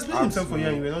 Well, he was explaining ask himself for me? you,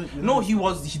 and you were not. No,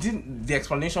 he didn't. The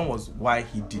explanation was why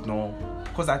he did not.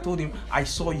 Because I told him, I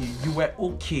saw you. You were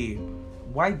okay.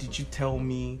 Why did you tell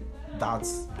me that?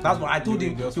 That's what I told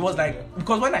him. He was like,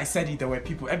 because when I said it, there were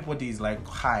people. Everybody is like,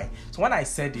 hi. So when I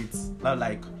said it,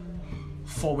 like.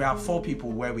 We have 4 people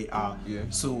where we are. Yeah.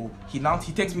 So he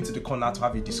takes me to the corner to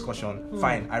have a discussion.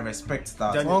 Fine, I respect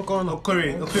that. One corner.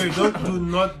 Okay, do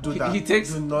not do that. He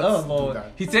takes. do not Oh, do Lord.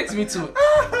 that. He takes me to.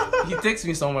 He takes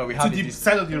me somewhere. We To have the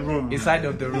side of the room. inside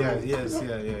of the room.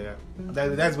 Yeah.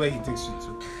 That's where he takes you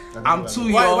to. I'm too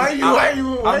young.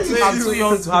 I'm too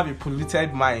young to have a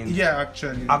polluted mind. Yeah,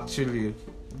 actually.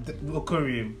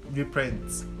 Okori,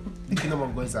 repent. The kingdom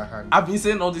of God is at hand. I've been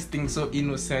saying all these things so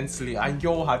innocently, and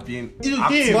y'all have been You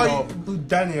acting him, up.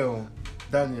 Daniel.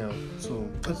 So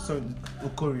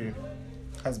Okori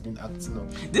has been acting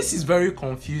up. This is very It's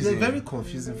confusing. very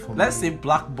confusing for me. Let's say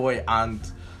black boy and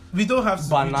we don't have to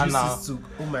banana. be Jesus to.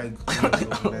 Oh my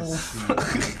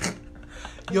God.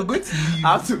 You're going to leave.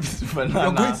 I have to be banana.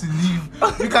 You're going to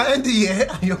leave. You can end the year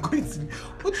and you're going to leave.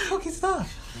 What the fuck is that?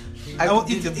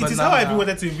 It is how I even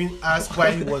wanted to even ask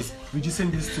why he was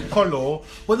reducing this to color,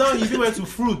 but now he even went to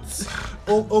fruits.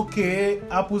 Oh, okay,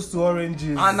 apples to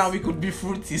oranges. And now we could be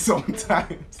fruity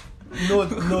sometimes.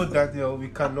 No, Daniel, we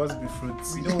cannot be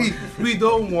fruits. We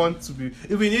don't want to be.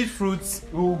 If we need fruits,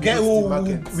 we'll get to the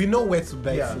market. We know where to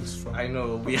buy Yeah. fruits from. I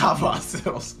know we have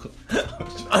ourselves.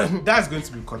 That's going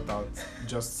to be cut out.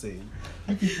 Just saying.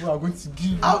 You people are going to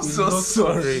give. I'm a so lot of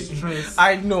sorry. stress.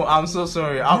 I know. I'm so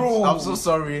sorry. Bro. I'm so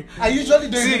sorry. I usually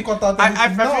don't See, even cut out I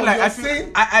anything. feel Now like you're I feel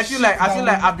saying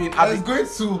like I've been. It's going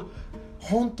to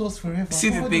haunt us forever. See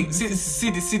the Nobody thing. will See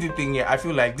listen the thing here. I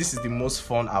feel like this is the most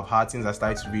fun I've had since I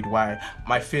started to read. Why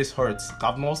my face hurts.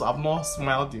 I've not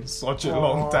smiled in such a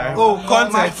long time. Oh,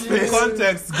 My face.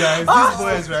 context, guys. This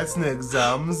boy is writing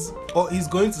exams, or he's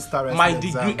going to start writing My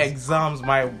exams. degree exams.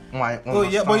 My. Oh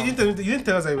yeah, but you didn't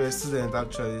tell us that you were a student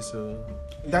actually. So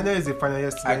Daniel is a final year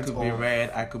I student. could be red.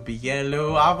 I could be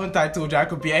yellow. Haven't I told you I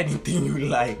could be anything you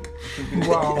like?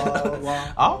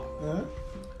 Wow. Oh. Huh?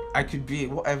 I could be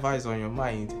whatever is on your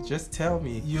mind. Just tell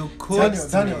me. You could,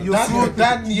 Daniel, you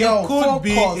Daniel, could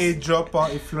be focus. a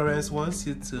dropout if Florence wants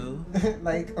you to.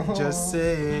 Like, Just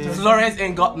saying. Florence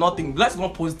ain't got nothing. Let's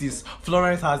not post this.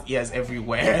 Florence has ears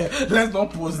everywhere. Let's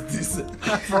not post this.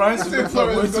 Florence is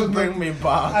Florence going to don't bring know. me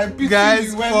back. I pity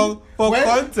Guys, you when, for when-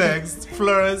 context,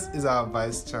 Florence is our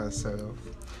vice chancellor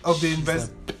of the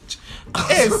invest.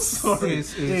 Is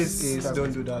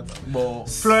don't do that. But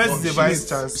Florence is the vice see,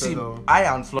 chancellor. I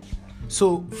am Florence.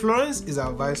 So Florence is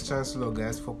our vice chancellor,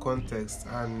 guys, for context,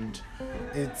 and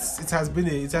it has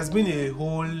been a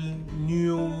whole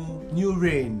new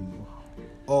reign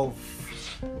of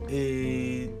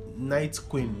a night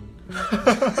queen.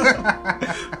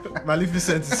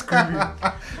 Maleficent is screaming.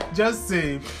 Just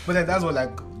say, but then that's what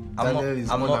like Daniel is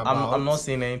on about. I'm not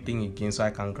saying anything again, so I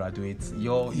can graduate.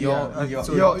 You're You're have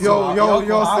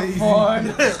saying.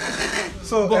 fun.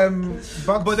 So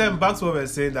But then back to what we're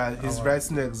saying, that he's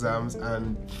writing exams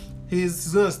and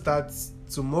he's gonna start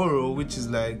tomorrow, which is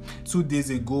like 2 days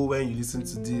ago when you listen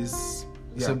to this.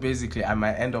 Yeah. So basically, I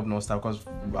might end up not start because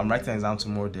I'm writing an exam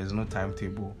tomorrow. There's no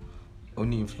timetable.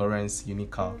 Only in Florence,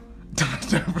 Unica.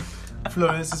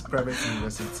 Florence's private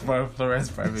university. Florence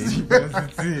Private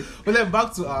University. But then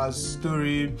back to our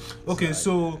story. Okay,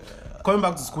 so coming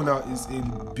back to school now is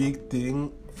a big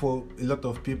thing for a lot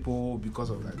of people because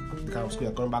of like the kind of school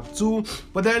you're coming back to.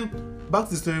 But then back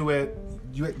to the story where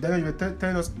you were telling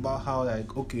us about how like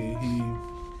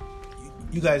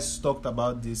you guys talked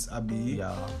about this Abby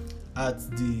Yeah. at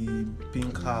the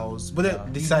pink house, but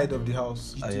then The side of the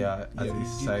house. Yeah, at the you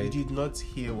side. did not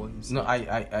hear what he said. No, I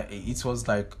it was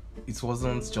like it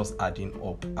wasn't just adding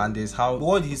up. And there's how.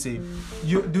 What did he say?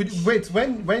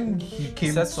 When he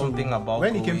came said to, something about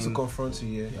when he came to going- confront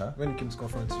you, Yeah. when he came to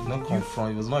confront you, Not did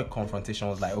confront. It was not a confrontation.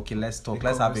 It was like, okay, let's talk. A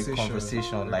Let's have a conversation.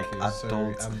 conversation, like Okay, sorry,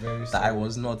 adults. I'm very That I sorry.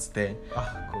 was not there.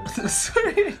 God.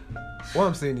 Sorry. What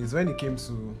I'm saying is, when he came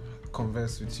to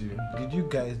converse with you,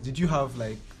 did you have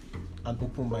like an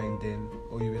open mind then,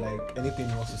 or you were like, anything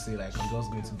he wants to say, like, I'm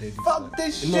just going to dead Fuck it?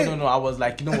 this shit. No. I was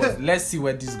like, you know what? Let's see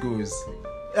where this goes.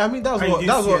 I mean, that's And what you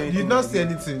that's didn't what see you did anything not like see that.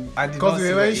 anything I did because not we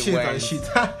see were where wearing it shit and went. shit.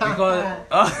 Because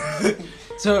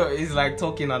so he's like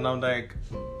talking and I'm like,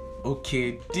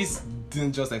 okay, this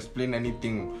didn't just explain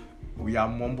anything. We are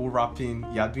mumble rapping.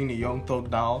 You are doing a young talk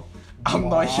now. I'm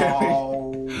not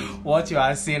hearing what you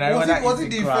are saying. I know that Was is it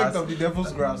the grass. effect of the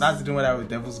devil's grass? That's the one that with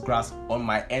devil's grass on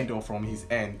my end or from his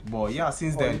end. But yeah,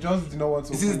 since Or you then, just did not want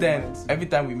to. since open your then, mind. every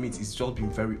time we meet, it's just been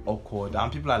very awkward.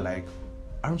 And people are like,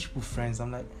 aren't you people friends?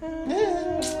 I'm like,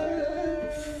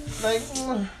 like,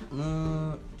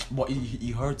 but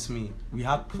he hurts me. We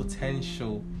had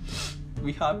potential.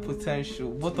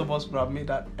 Both of us would have made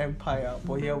that empire,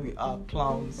 but here we are,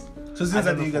 clowns. So since I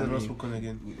that don't day, you know guys for have not me. spoken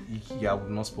again. Yeah,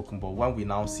 we've not spoken, but when we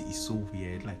now see, it's so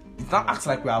weird. Like, it not acts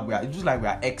like we are just like we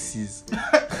are exes.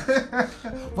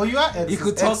 But you are exes. You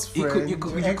could talk, you ex-friend.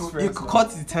 could ex-friends now. cut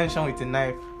the tension with a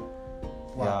knife.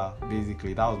 Wow. Yeah,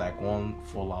 basically that was like one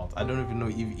fallout. I don't even know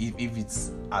if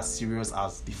it's as serious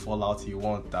as the fallout you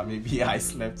want. That maybe I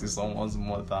slept with someone's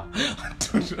mother. I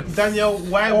don't know. Daniel,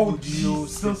 why Oh, would you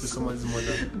Jesus. sleep with someone's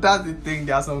mother? That's the thing.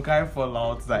 There are some kind of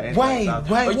fallouts that end Why? like that.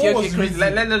 Why? Okay, What was crazy.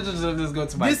 reason? Let's go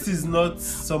to my This is not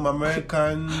some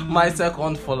American. my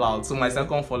second fallout. So my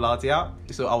second fallout, yeah.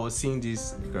 So I was seeing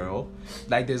this girl.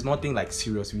 Like, there's nothing like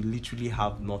serious. We literally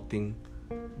have nothing.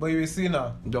 but you were seeing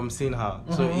her. I'm seeing her.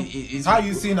 So it's How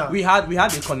you seen her? We had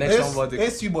a connection, but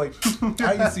the, you boy.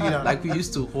 How you seeing her? like we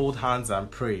used to hold hands and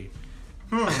pray.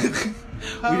 we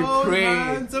Hold prayed.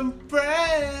 hands and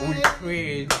pray. We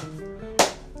prayed.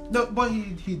 No, but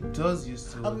he does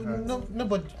used to. hold hands. no,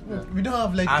 but we don't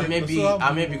have like. And maybe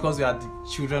because we are the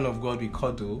children of God, we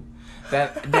cuddle.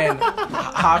 Then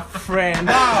her friend.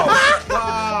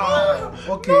 Wow.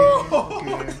 Okay.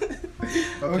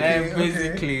 Then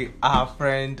basically our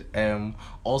friend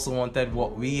also wanted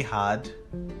what we had.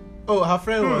 Oh, her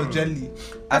friend was jelly.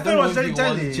 I Her don't know friend if was it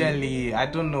jelly. was jelly. I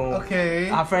don't know. Okay.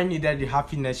 Her friend needed the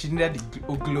happiness. She needed the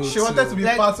glow. She wanted to be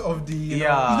Like- part of the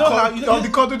Yeah. You know how- you know- of the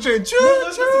cuddle train.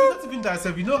 Not even that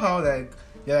self. You know how like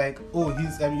you're like, oh,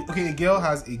 he's okay. A girl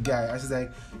has a guy, and she's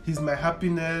like, he's my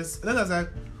happiness. And then I was like,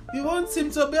 we want him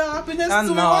to be our happiness And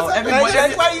too. now What's everybody-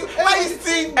 happening? why you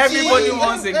stingy? Everybody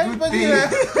wants a good Everybody-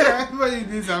 thing. Everybody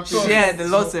needs happiness. Share. The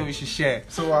Lord said we should share.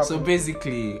 So what So happened?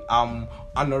 basically, and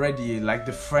already like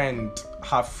her friend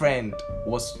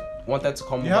wanted to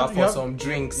come You over have- for you have- some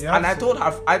drinks, you and have I to- told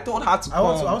her to I come.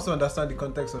 want to understand the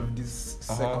context of this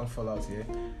second fallout here.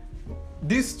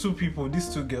 These two people,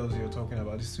 these two girls you're talking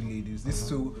about, these two ladies, these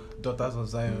two daughters of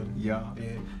Zion. Yeah. Yeah.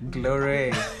 Glory.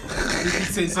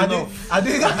 It's Are they, enough. are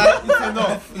they, It's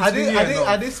enough. It's are they, really are they, enough.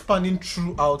 are they spanning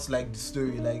throughout like the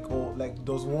story, like, or like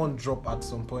does one drop at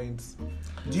some point?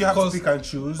 Do you have to Because- pick and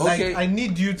choose? Okay. Like I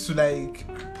need you to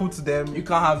like put them. You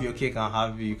can't have your cake and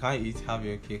have it. You can't have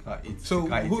your cake and eat. So You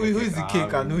can't eat who your is the have cake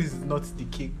it. and who is not the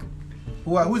cake?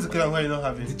 Who's the kid and why you not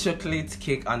having? The chocolate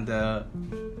cake and the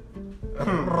the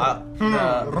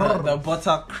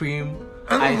buttercream,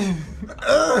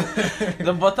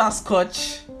 the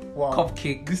butterscotch Wow.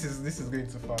 cupcake. This is going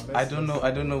too far. I don't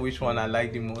know which one I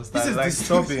like the most. This I is like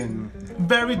disturbing.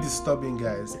 Very disturbing,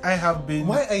 guys. I have been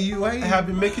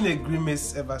making a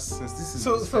grimace ever since. This is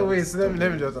So wait, so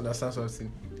let me just understand something.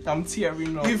 I'm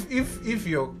tearing up. If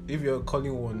you're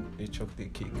calling one a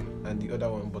chocolate cake and the other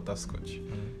one butterscotch,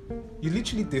 you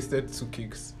literally tasted two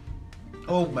cakes.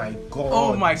 Oh my god.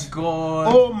 Oh my god.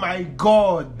 Oh my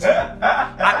god.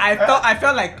 I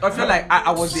felt like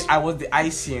I was the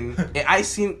icing.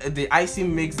 The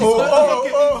icing makes this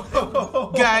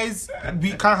Guys, we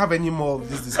can't have any more of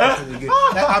this discussion again.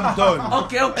 Like, I'm done.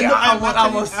 Okay. No,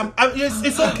 yes,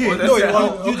 it's okay. No, You I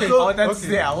don't. wanted to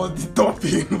say I was the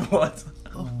topping, but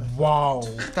Wow,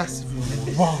 That's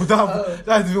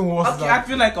that's even worse. okay, I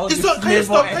feel like I was It's the not, can you flavor.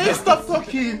 stop? Can you stop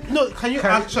talking? No, can you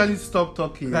actually stop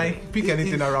talking? Like pick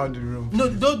anything around the room. No,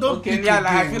 don't Okay, pick yeah, again.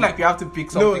 like, I feel like we have to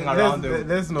pick No, something around them.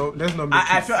 let's not make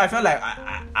I it. felt like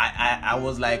I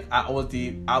was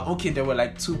okay. There were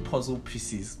like two puzzle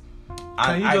pieces. Can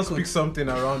And you I just could- pick something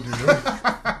around the room?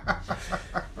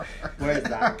 Where's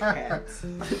that cat?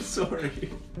 Sorry.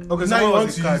 Okay, Now so you one want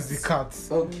was the to cat. use the cat.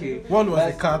 Okay. One was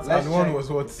Let's- the cat let's and one check. was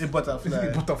what? A butterfly.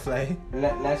 The butterfly.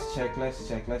 Let's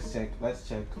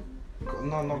check.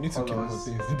 No, no. We need to keep more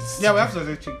things. Yeah, we have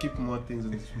to keep more things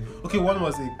in this video. Okay, one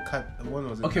was a cat. One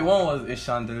was a Okay, one was a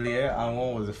chandelier and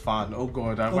one was a fan. Oh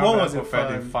god, I one was a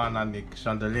preferred a fan. fan and a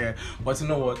chandelier. But you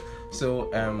know what?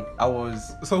 So I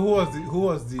was So who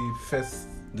was the first?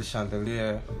 the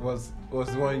chandelier. Was the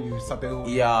one you started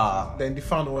holding? Yeah. Then the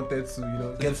fan wanted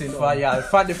to get in. Yeah,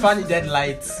 the fan needed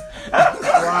lights.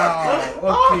 Wow.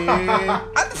 Okay.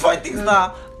 And the funny thing is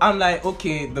that I'm like,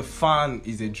 okay, the fan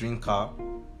is a drinker,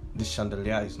 the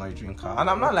chandelier is not a drinker, and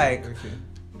I'm not like, Okay.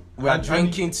 we are And-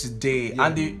 drinking today, yeah.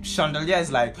 and the chandelier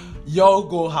is like, yo,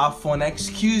 go have fun.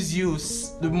 Excuse you,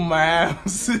 ma'am.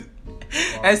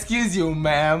 Excuse you,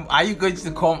 ma'am. Are you going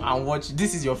to come and watch?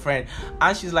 This is your friend,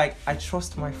 and she's like, I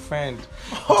trust my friend.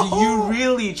 Do you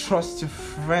really trust your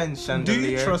friend, Do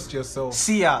chandelier? you trust yourself?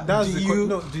 Sia, That's do the you?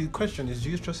 no. The question is, do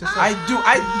you trust yourself? I do.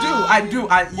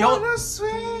 And yo,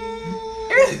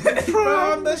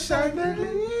 from the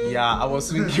chandelier. yeah, I was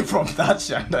swinging from that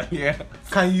chandelier.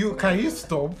 Can you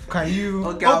stop? Can you?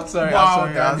 Okay, I'm sorry. Wow,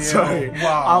 I'm sorry. Daniel.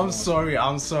 Wow. I'm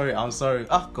sorry.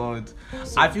 Oh God,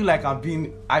 I feel like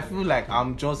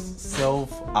I'm just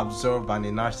self-absorbed and a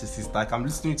narcissist. Like I'm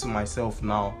listening to myself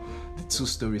now. The two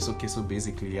stories. Okay, so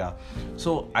basically, yeah.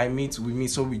 So we meet,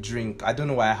 so we drink. I don't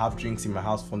know why I have drinks in my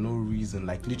house for no reason.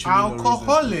 Like literally no reason.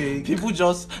 Alcoholic. People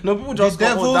just come,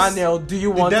 oh, Daniel, do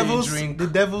you want a drink? The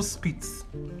devil spits.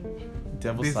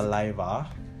 Devil's this- saliva.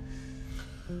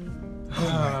 Oh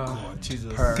my God,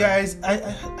 Jesus. Guys, I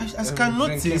can Drinking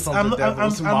notice. from I'm the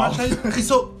devil's I'm mouth. actually okay.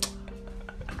 So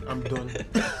I'm done.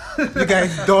 You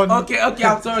guys done? Okay,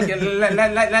 I'm sorry. Okay,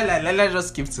 let's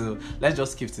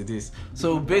just skip to this.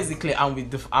 So basically, I'm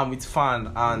with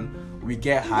Fan and we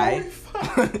get high.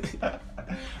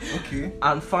 Okay.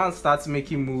 And Fan starts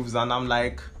making moves and I'm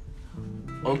like,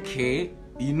 okay,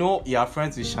 you know, you're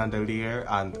friends with Chandelier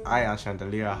and I and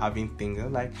Chandelier are having things.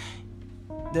 I'm like,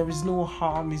 there is no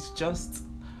harm. It's just,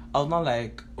 I was not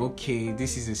like, okay,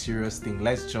 this is a serious thing.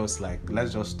 Let's just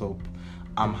stop.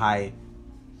 I'm high.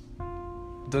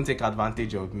 Don't take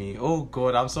advantage of me. Oh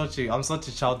God, I'm such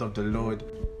a child of the Lord.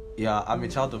 Yeah, I'm a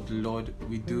child of the Lord.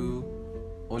 We do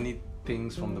only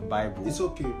things from the Bible. it's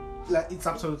okay. Like it's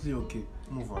absolutely okay.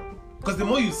 Move on. Because the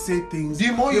more you say things,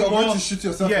 The more you're going to shoot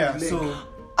yourself Yeah. in the leg. So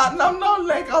And I'm not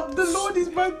like, the Lord is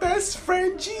my best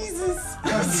friend, Jesus.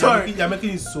 I'm you're sorry.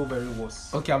 making it so very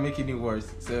worse. Okay, I'm making it worse.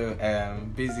 So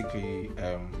basically,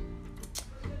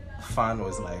 Fan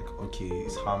was like, okay,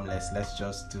 it's harmless. Let's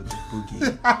just do the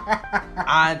boogie.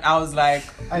 And I was like,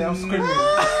 I am screaming.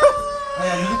 I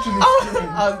am literally screaming.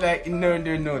 I was like,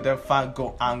 no. Then Fan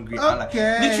got angry and like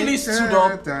literally stood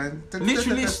up.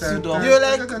 Literally stood up. You're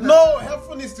like, no,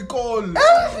 heaven is the call.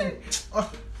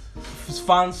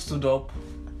 Fan stood up,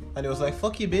 And it was like,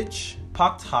 fuck you, bitch.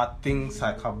 packed her things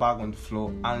like her bag on the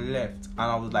floor and left. And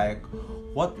I was like,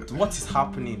 what is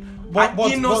happening?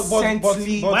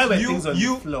 Innocently. Why were you, things on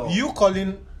you, the floor? You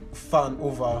calling Fan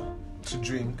over to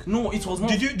drink? No, it was not.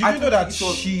 Did you I know that think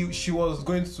it was- she was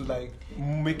going to like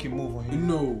make a move on you?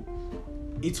 No,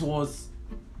 it was.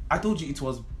 I told you it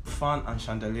was Fan and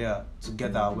Chandelier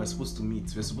together. We're supposed to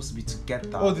meet. We're supposed to be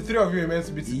together. Oh, the three of you were meant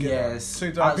to be together. yes. So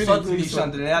it And was suddenly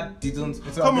Chandelier didn't.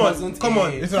 Come wasn't on. a-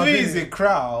 It's Three a is a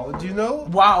crowd, you know?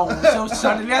 Wow. So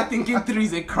Chandelier thinking three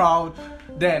is a crowd.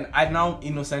 Then I now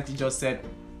innocently just said,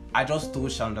 I just told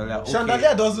Chandelier. Okay,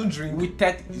 Chandelier doesn't drink.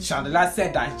 Chandelier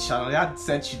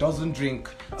said she doesn't drink.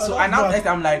 So Oh, I now God.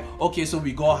 I'm like, okay, so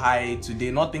we got high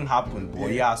today. Nothing happened,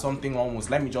 but yeah, something almost.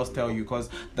 Let me just tell you, because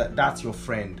that's your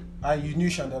friend. And you knew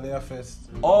Chandelier first.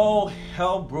 All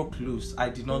hell broke loose. I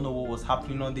did not know what was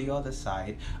happening on the other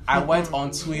side. I went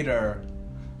on Twitter.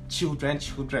 Children.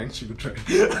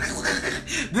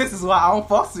 This is why I don't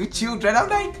fuck with children. I'm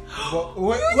like, But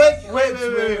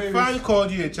wait. Fan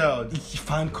called you a child.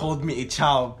 Fan called me a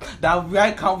child. That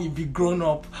why can't we be grown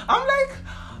up? I'm like,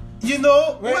 You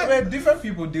know, Wait, different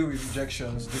people deal with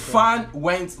rejections. Fan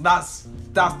went. That's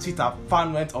Twitter.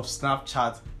 Fan went off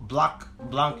Snapchat.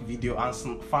 Blank video, and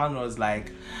Fan was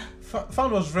like,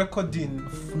 Fan was recording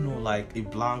no, like a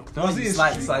blank. No, Was it it's a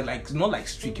like streak? not like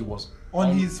streak. It was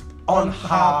on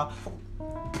her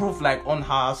proof, like on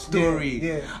her story.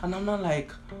 Yeah. And I'm not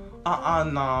like,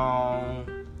 no.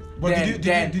 But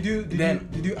Then-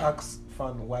 did you ask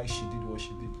Fan why she did what she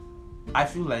did? I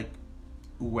feel like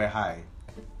we were high.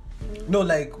 No,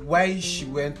 like why she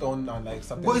went on and like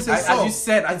something. But it's a As sub. you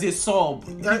said, as a sub,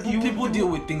 people you- deal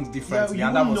with things differently, Yeah,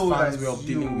 and you that was know Fan's that way of it's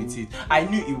dealing you. with it. I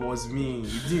knew it was me.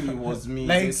 It was me.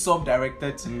 Like- It's a sub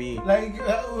directed to me. Like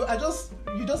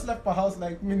you just left my house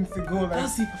like minutes ago. Like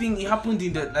That's the thing. It happened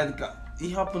in the like.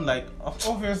 It happened like.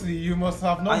 obviously you must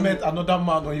have not I- met another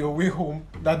man on your way home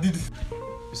that did.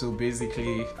 So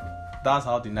basically, that's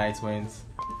how the night went.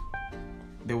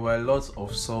 There were lots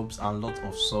of subs and lots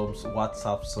of subs,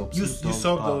 WhatsApp subs. You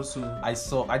subbed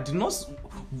also. I did not.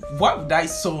 Why would I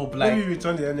sub? Like, maybe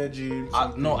return the energy.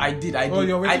 No, I did. Oh,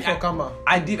 you're waiting for karma.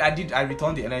 I did. I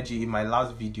returned the energy in my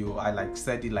last video. I like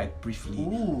said it like briefly.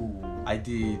 Ooh. I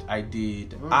did.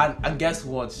 And guess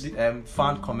what?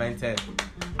 Fan commented,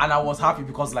 and I was happy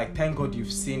because like, thank God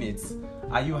you've seen it.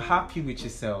 Are you happy with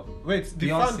yourself? Wait, the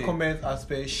Beyonce. fan comment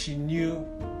aspect, she knew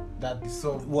that the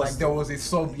sub Was- like there was a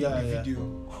sub Yeah, in the yeah.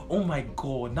 video. Oh my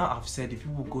God! Now I've said, if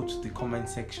people go to the comment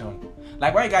section,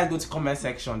 like when you guys go to comment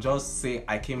section, just say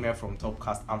I came here from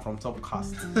Topcast. I'm from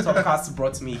Topcast. Topcast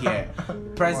brought me here.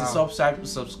 Press the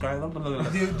subscribe. Blah, blah, blah, blah.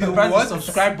 The Press what? the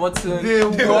subscribe button.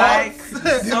 The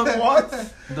like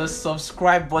what? the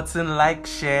subscribe button, like,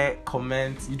 share,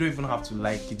 comment. You don't even have to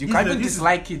like it. You can't even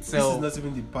dislike it. This So is not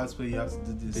even the part where you have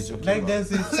to do this. Like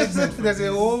there's a segment. There's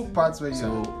a whole part where you.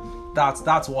 So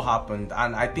that's what happened,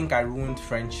 and I think I ruined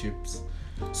friendships.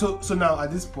 So now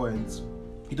at this point,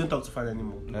 you don't talk to fan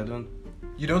anymore.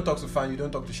 You don't talk to fan. You don't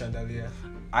talk to Chandelier.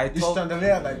 Is thought,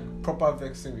 Chandelier like proper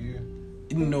vexing with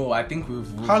you? no, I think we've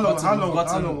How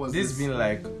long was this? this? Been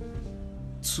like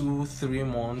 2-3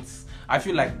 months. I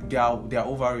feel like they are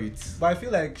over it. But I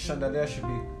feel like Chandelier should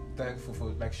be thankful for,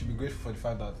 like, should be grateful for the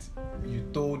fact that you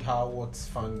told her what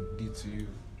fan did to you,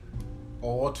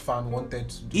 or what fan wanted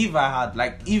to do. If I had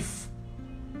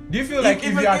Do you feel like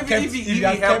if you had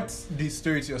kept helped, the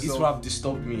story to it would yourself? have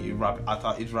disturbed me. It would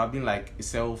have been like a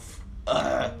self.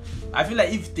 I feel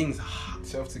like if things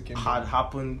had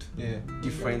happened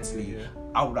differently, Yeah.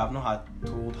 I would have not had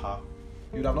told her,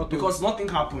 You would have not told because nothing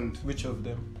happened. which of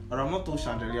them? I would have not told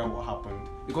Chandelier what happened,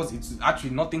 because it's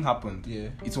actually nothing happened. Yeah.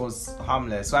 It was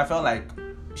harmless. So I felt like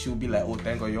she would be like, oh,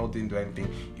 thank God y'all didn't do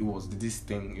anything. It was this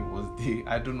thing. It was the,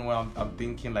 I don't know. I'm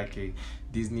thinking like a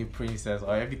Disney princess,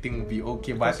 or everything would be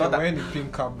okay. But I thought that wearing the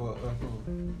pink cap, but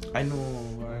I know.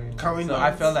 Right? Carrying So us.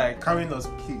 I felt like Carrying us,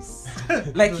 please.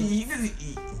 like he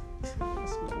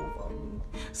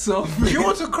so you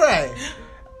want to cry?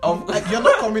 like, You're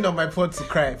not coming on my pod to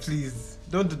cry, please.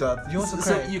 Don't do that. You want to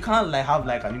so cry? you can't like have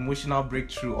like an emotional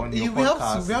breakthrough on your we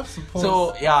podcast. have to pause.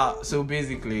 So yeah, so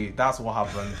basically that's what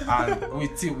happened, and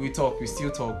we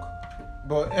still talk.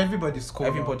 But everybody's cool.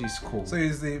 now. Everybody's cool. So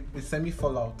it's a semi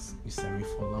fallout. You send me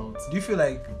fallout. Do you feel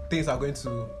like things are going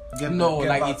to No, get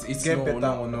like back- it's get no, better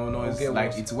no. or It's get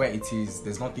like worse? it's where it is.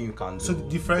 There's nothing you can do. So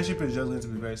the friendship is just going to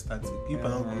be very static. You are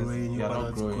not growing. You You're are not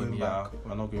not growing. going Yeah, back.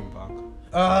 we're not going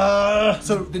back.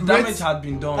 So The damage had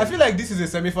been done. I feel like this is a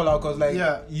semi fallout because like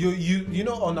Yeah. you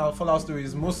know on our fallout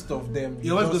stories, most of them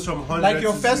It always just- goes from 100 like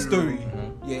your to first 0. story.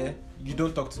 Yeah, you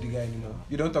don't talk to the guy anymore.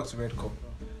 You don't talk to Red Cup.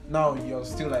 Now you're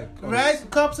still like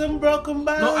Red cups and broken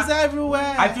bottles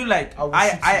everywhere. I feel like I will I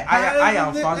shoot you.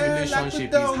 and fan Like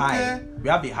relationship a is high. donkey. We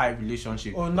have a high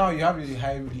relationship. Oh, now you have a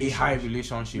high relationship. A high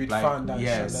relationship, with like fan than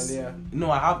yes. Chandelier.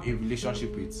 No, I have a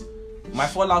relationship with. My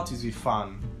fallout is with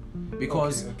fan,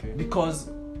 because Okay. because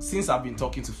since I've been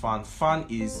talking to fan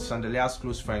is Chandelier's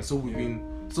close friend.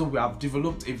 So we have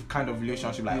developed a kind of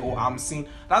relationship. Like, Yeah. oh, I'm seeing.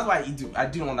 That's why I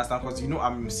didn't understand, because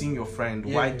I'm seeing your friend.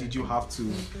 Yeah, Why yeah. did you have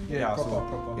to? Yeah,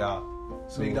 proper. Yeah.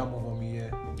 Make that move on me, yeah.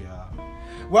 Yeah.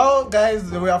 Well, guys,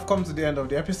 we have come to the end of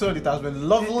the episode. It has been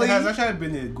lovely. It has actually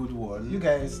been a good one. You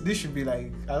guys, this should be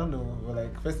like, I don't know, but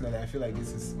like personally I feel like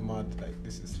this is mad, like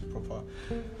this is proper.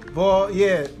 But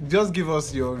yeah, just give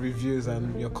us your reviews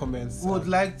and your comments. We would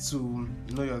like to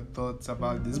know your thoughts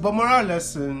about this. But moral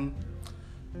lesson,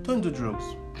 don't do drugs.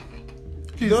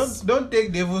 Please. Don't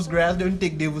take devil's grass, don't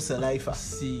take devil's saliva.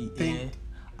 See, Think-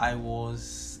 I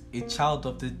was a child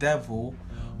of the devil.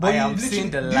 But I am you literally-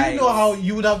 seeing the do light. you know how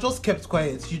you would have just kept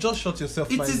quiet? You just shot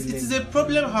yourself. It fine is in the it is leg. a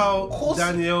problem how course.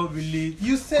 Daniel really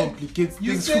You said complicates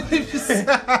you things. said for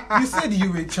himself. you said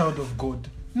you were a child of God.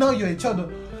 Now you're a child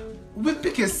of. We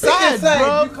pick a Pick side, a side.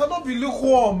 bro. You cannot be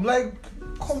lukewarm. Like,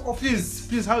 come on,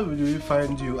 Please, how do we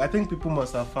find you? I think people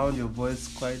must have found your voice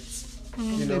quite,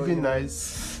 maybe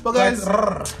nice. But guys,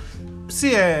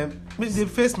 see, the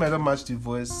face might not match the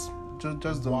voice.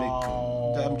 Just don't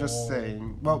make. I'm just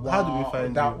saying. But how do we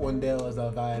find that you? one? There was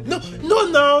a violation.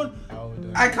 No.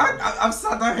 I can't. I'm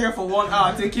sat down here for 1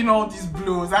 hour taking all these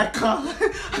blows. I can't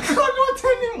not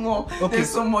anymore. Okay.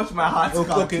 There's so much my heart.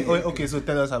 Okay. So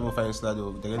tell us how we find you, so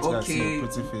that they're going to see your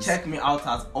pretty face. Check me out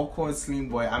as awkward slim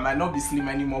boy. I might not be slim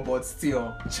anymore, but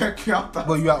still check me out as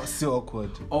But you are still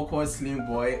awkward. awkward slim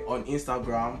boy on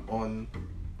Instagram, on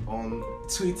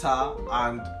Twitter,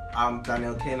 and I'm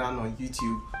Daniel Keiynan on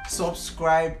YouTube.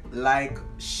 Subscribe, like,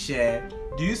 share.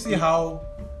 Do you see how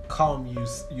calm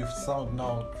you sound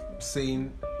now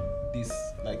saying this,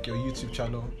 like your YouTube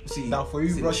channel, See, than for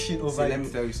you rushing over Let me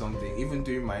it. tell you something. Even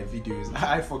during my videos,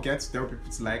 I forget to tell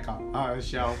people to like and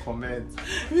share and comment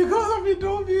because of the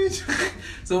dumb bitch.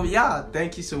 So yeah,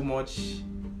 thank you so much,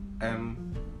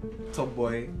 Top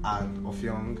Boy and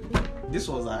Ofyong. This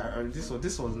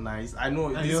was nice. I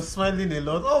know. And you're smiling a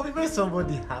lot. Oh, we made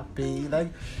somebody happy.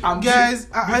 Like, guys,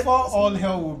 before all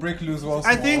hell will break loose once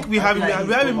I more, think we have like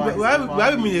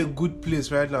him in a good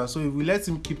place right now. So if we let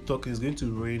him keep talking, it's going to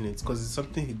ruin it because it's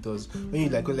something he does. When you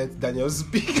like let Daniel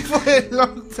speak for a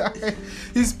long time,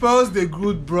 he spoils the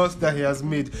good broth that he has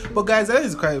made. But guys, Daniel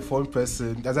is quite a fun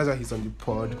person. That's why he's on the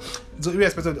pod. So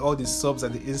irrespective of all the subs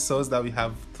and the insults that we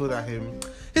have thrown at him,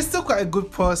 he's still quite a good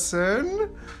person.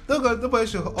 Nobody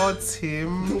should hurt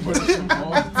him.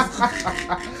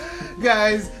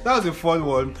 Guys, that was a fun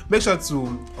one. Make sure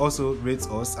to also rate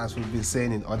us as we've been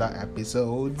saying in other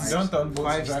episodes. Don't on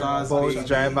 5 stars. Both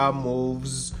driver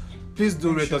moves. Please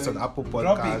do rate us on Apple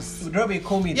Podcasts. Drop a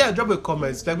comment. Yeah, drop a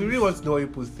comment. Like, we really want to know what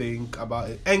people think about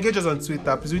it. Engage us on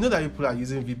Twitter, because we know that people are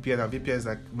using VPN, and VPN is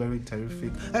like very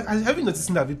terrific. Like, have you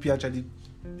noticed that VPN actually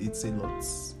it's a lot?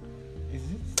 Is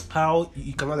it? How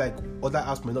you cannot, like, other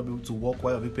apps may not be able to work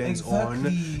while your VPN is on.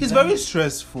 Exactly. It's very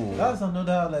stressful. That's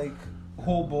another like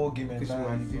whole ball game. Because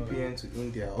my VPN to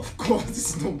India, of course,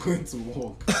 it's not going to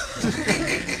work.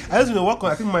 I just know what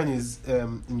I think mine is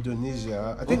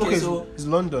Indonesia. I think Okay, so it's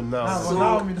London now. So So-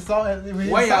 now I'm in the south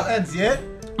end. Why South are- ends, yeah.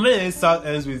 Maybe South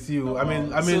ends with you. I mean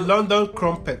So- London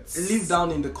crumpets. Leave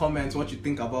down in the comments what you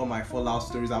think about my Fallout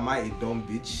stories. Am I a dumb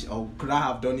bitch, or could I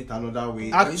have done it another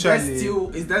way? Actually-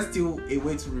 is there still a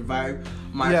way to revive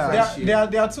my Yeah.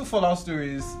 friendship? There are two Fallout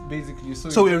stories basically.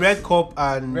 So with Red Cup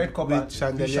and Red Cup with and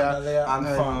Chandelier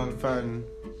and Fan.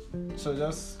 So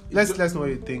just Let's know what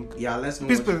you think. Yeah, let's know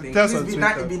Please what you think. tell us Please on be,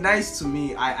 Twitter. be nice to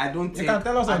me. I don't you take. can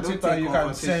tell us I on don't Twitter. take You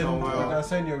can send confrontation well. you can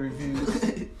send your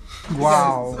reviews.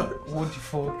 Wow. What the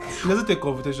fuck? It doesn't take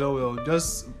confrontation well.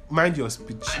 Just mind your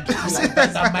speech. Like,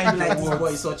 this boy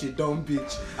is such a dumb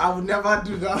bitch. I would never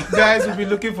do that. Guys, we'll be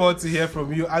looking forward to hear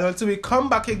from you. And until we come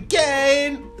back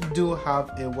again, do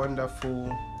have a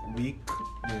wonderful week.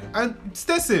 Yeah. And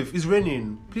stay safe. It's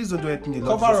raining. Please don't do anything the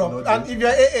Lord Cover Jesus up. will not And do. if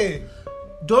you're AA,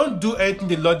 Don't do anything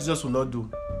the Lord Jesus will not do.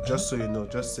 Just so you know.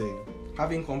 Just saying.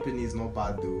 Having company is not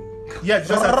bad though. Yeah,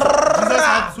 Jesus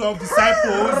had 12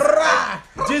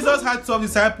 disciples. Jesus had 12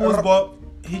 disciples, but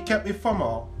he kept it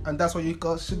formal. And that's what you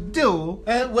guys should do.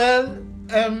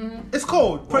 It's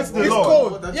cold. Praise the It's Lord.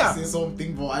 cold. That Yeah. say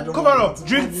something, but I don't Come know on what up. to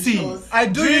Drink punish tea. us. I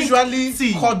do Drink usually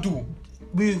tea. cuddle.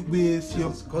 With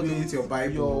your Cuddle with your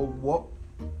Bible. Your what?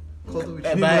 Cuddle with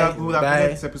We will have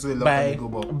this episode a long time ago,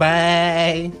 but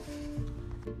Bye.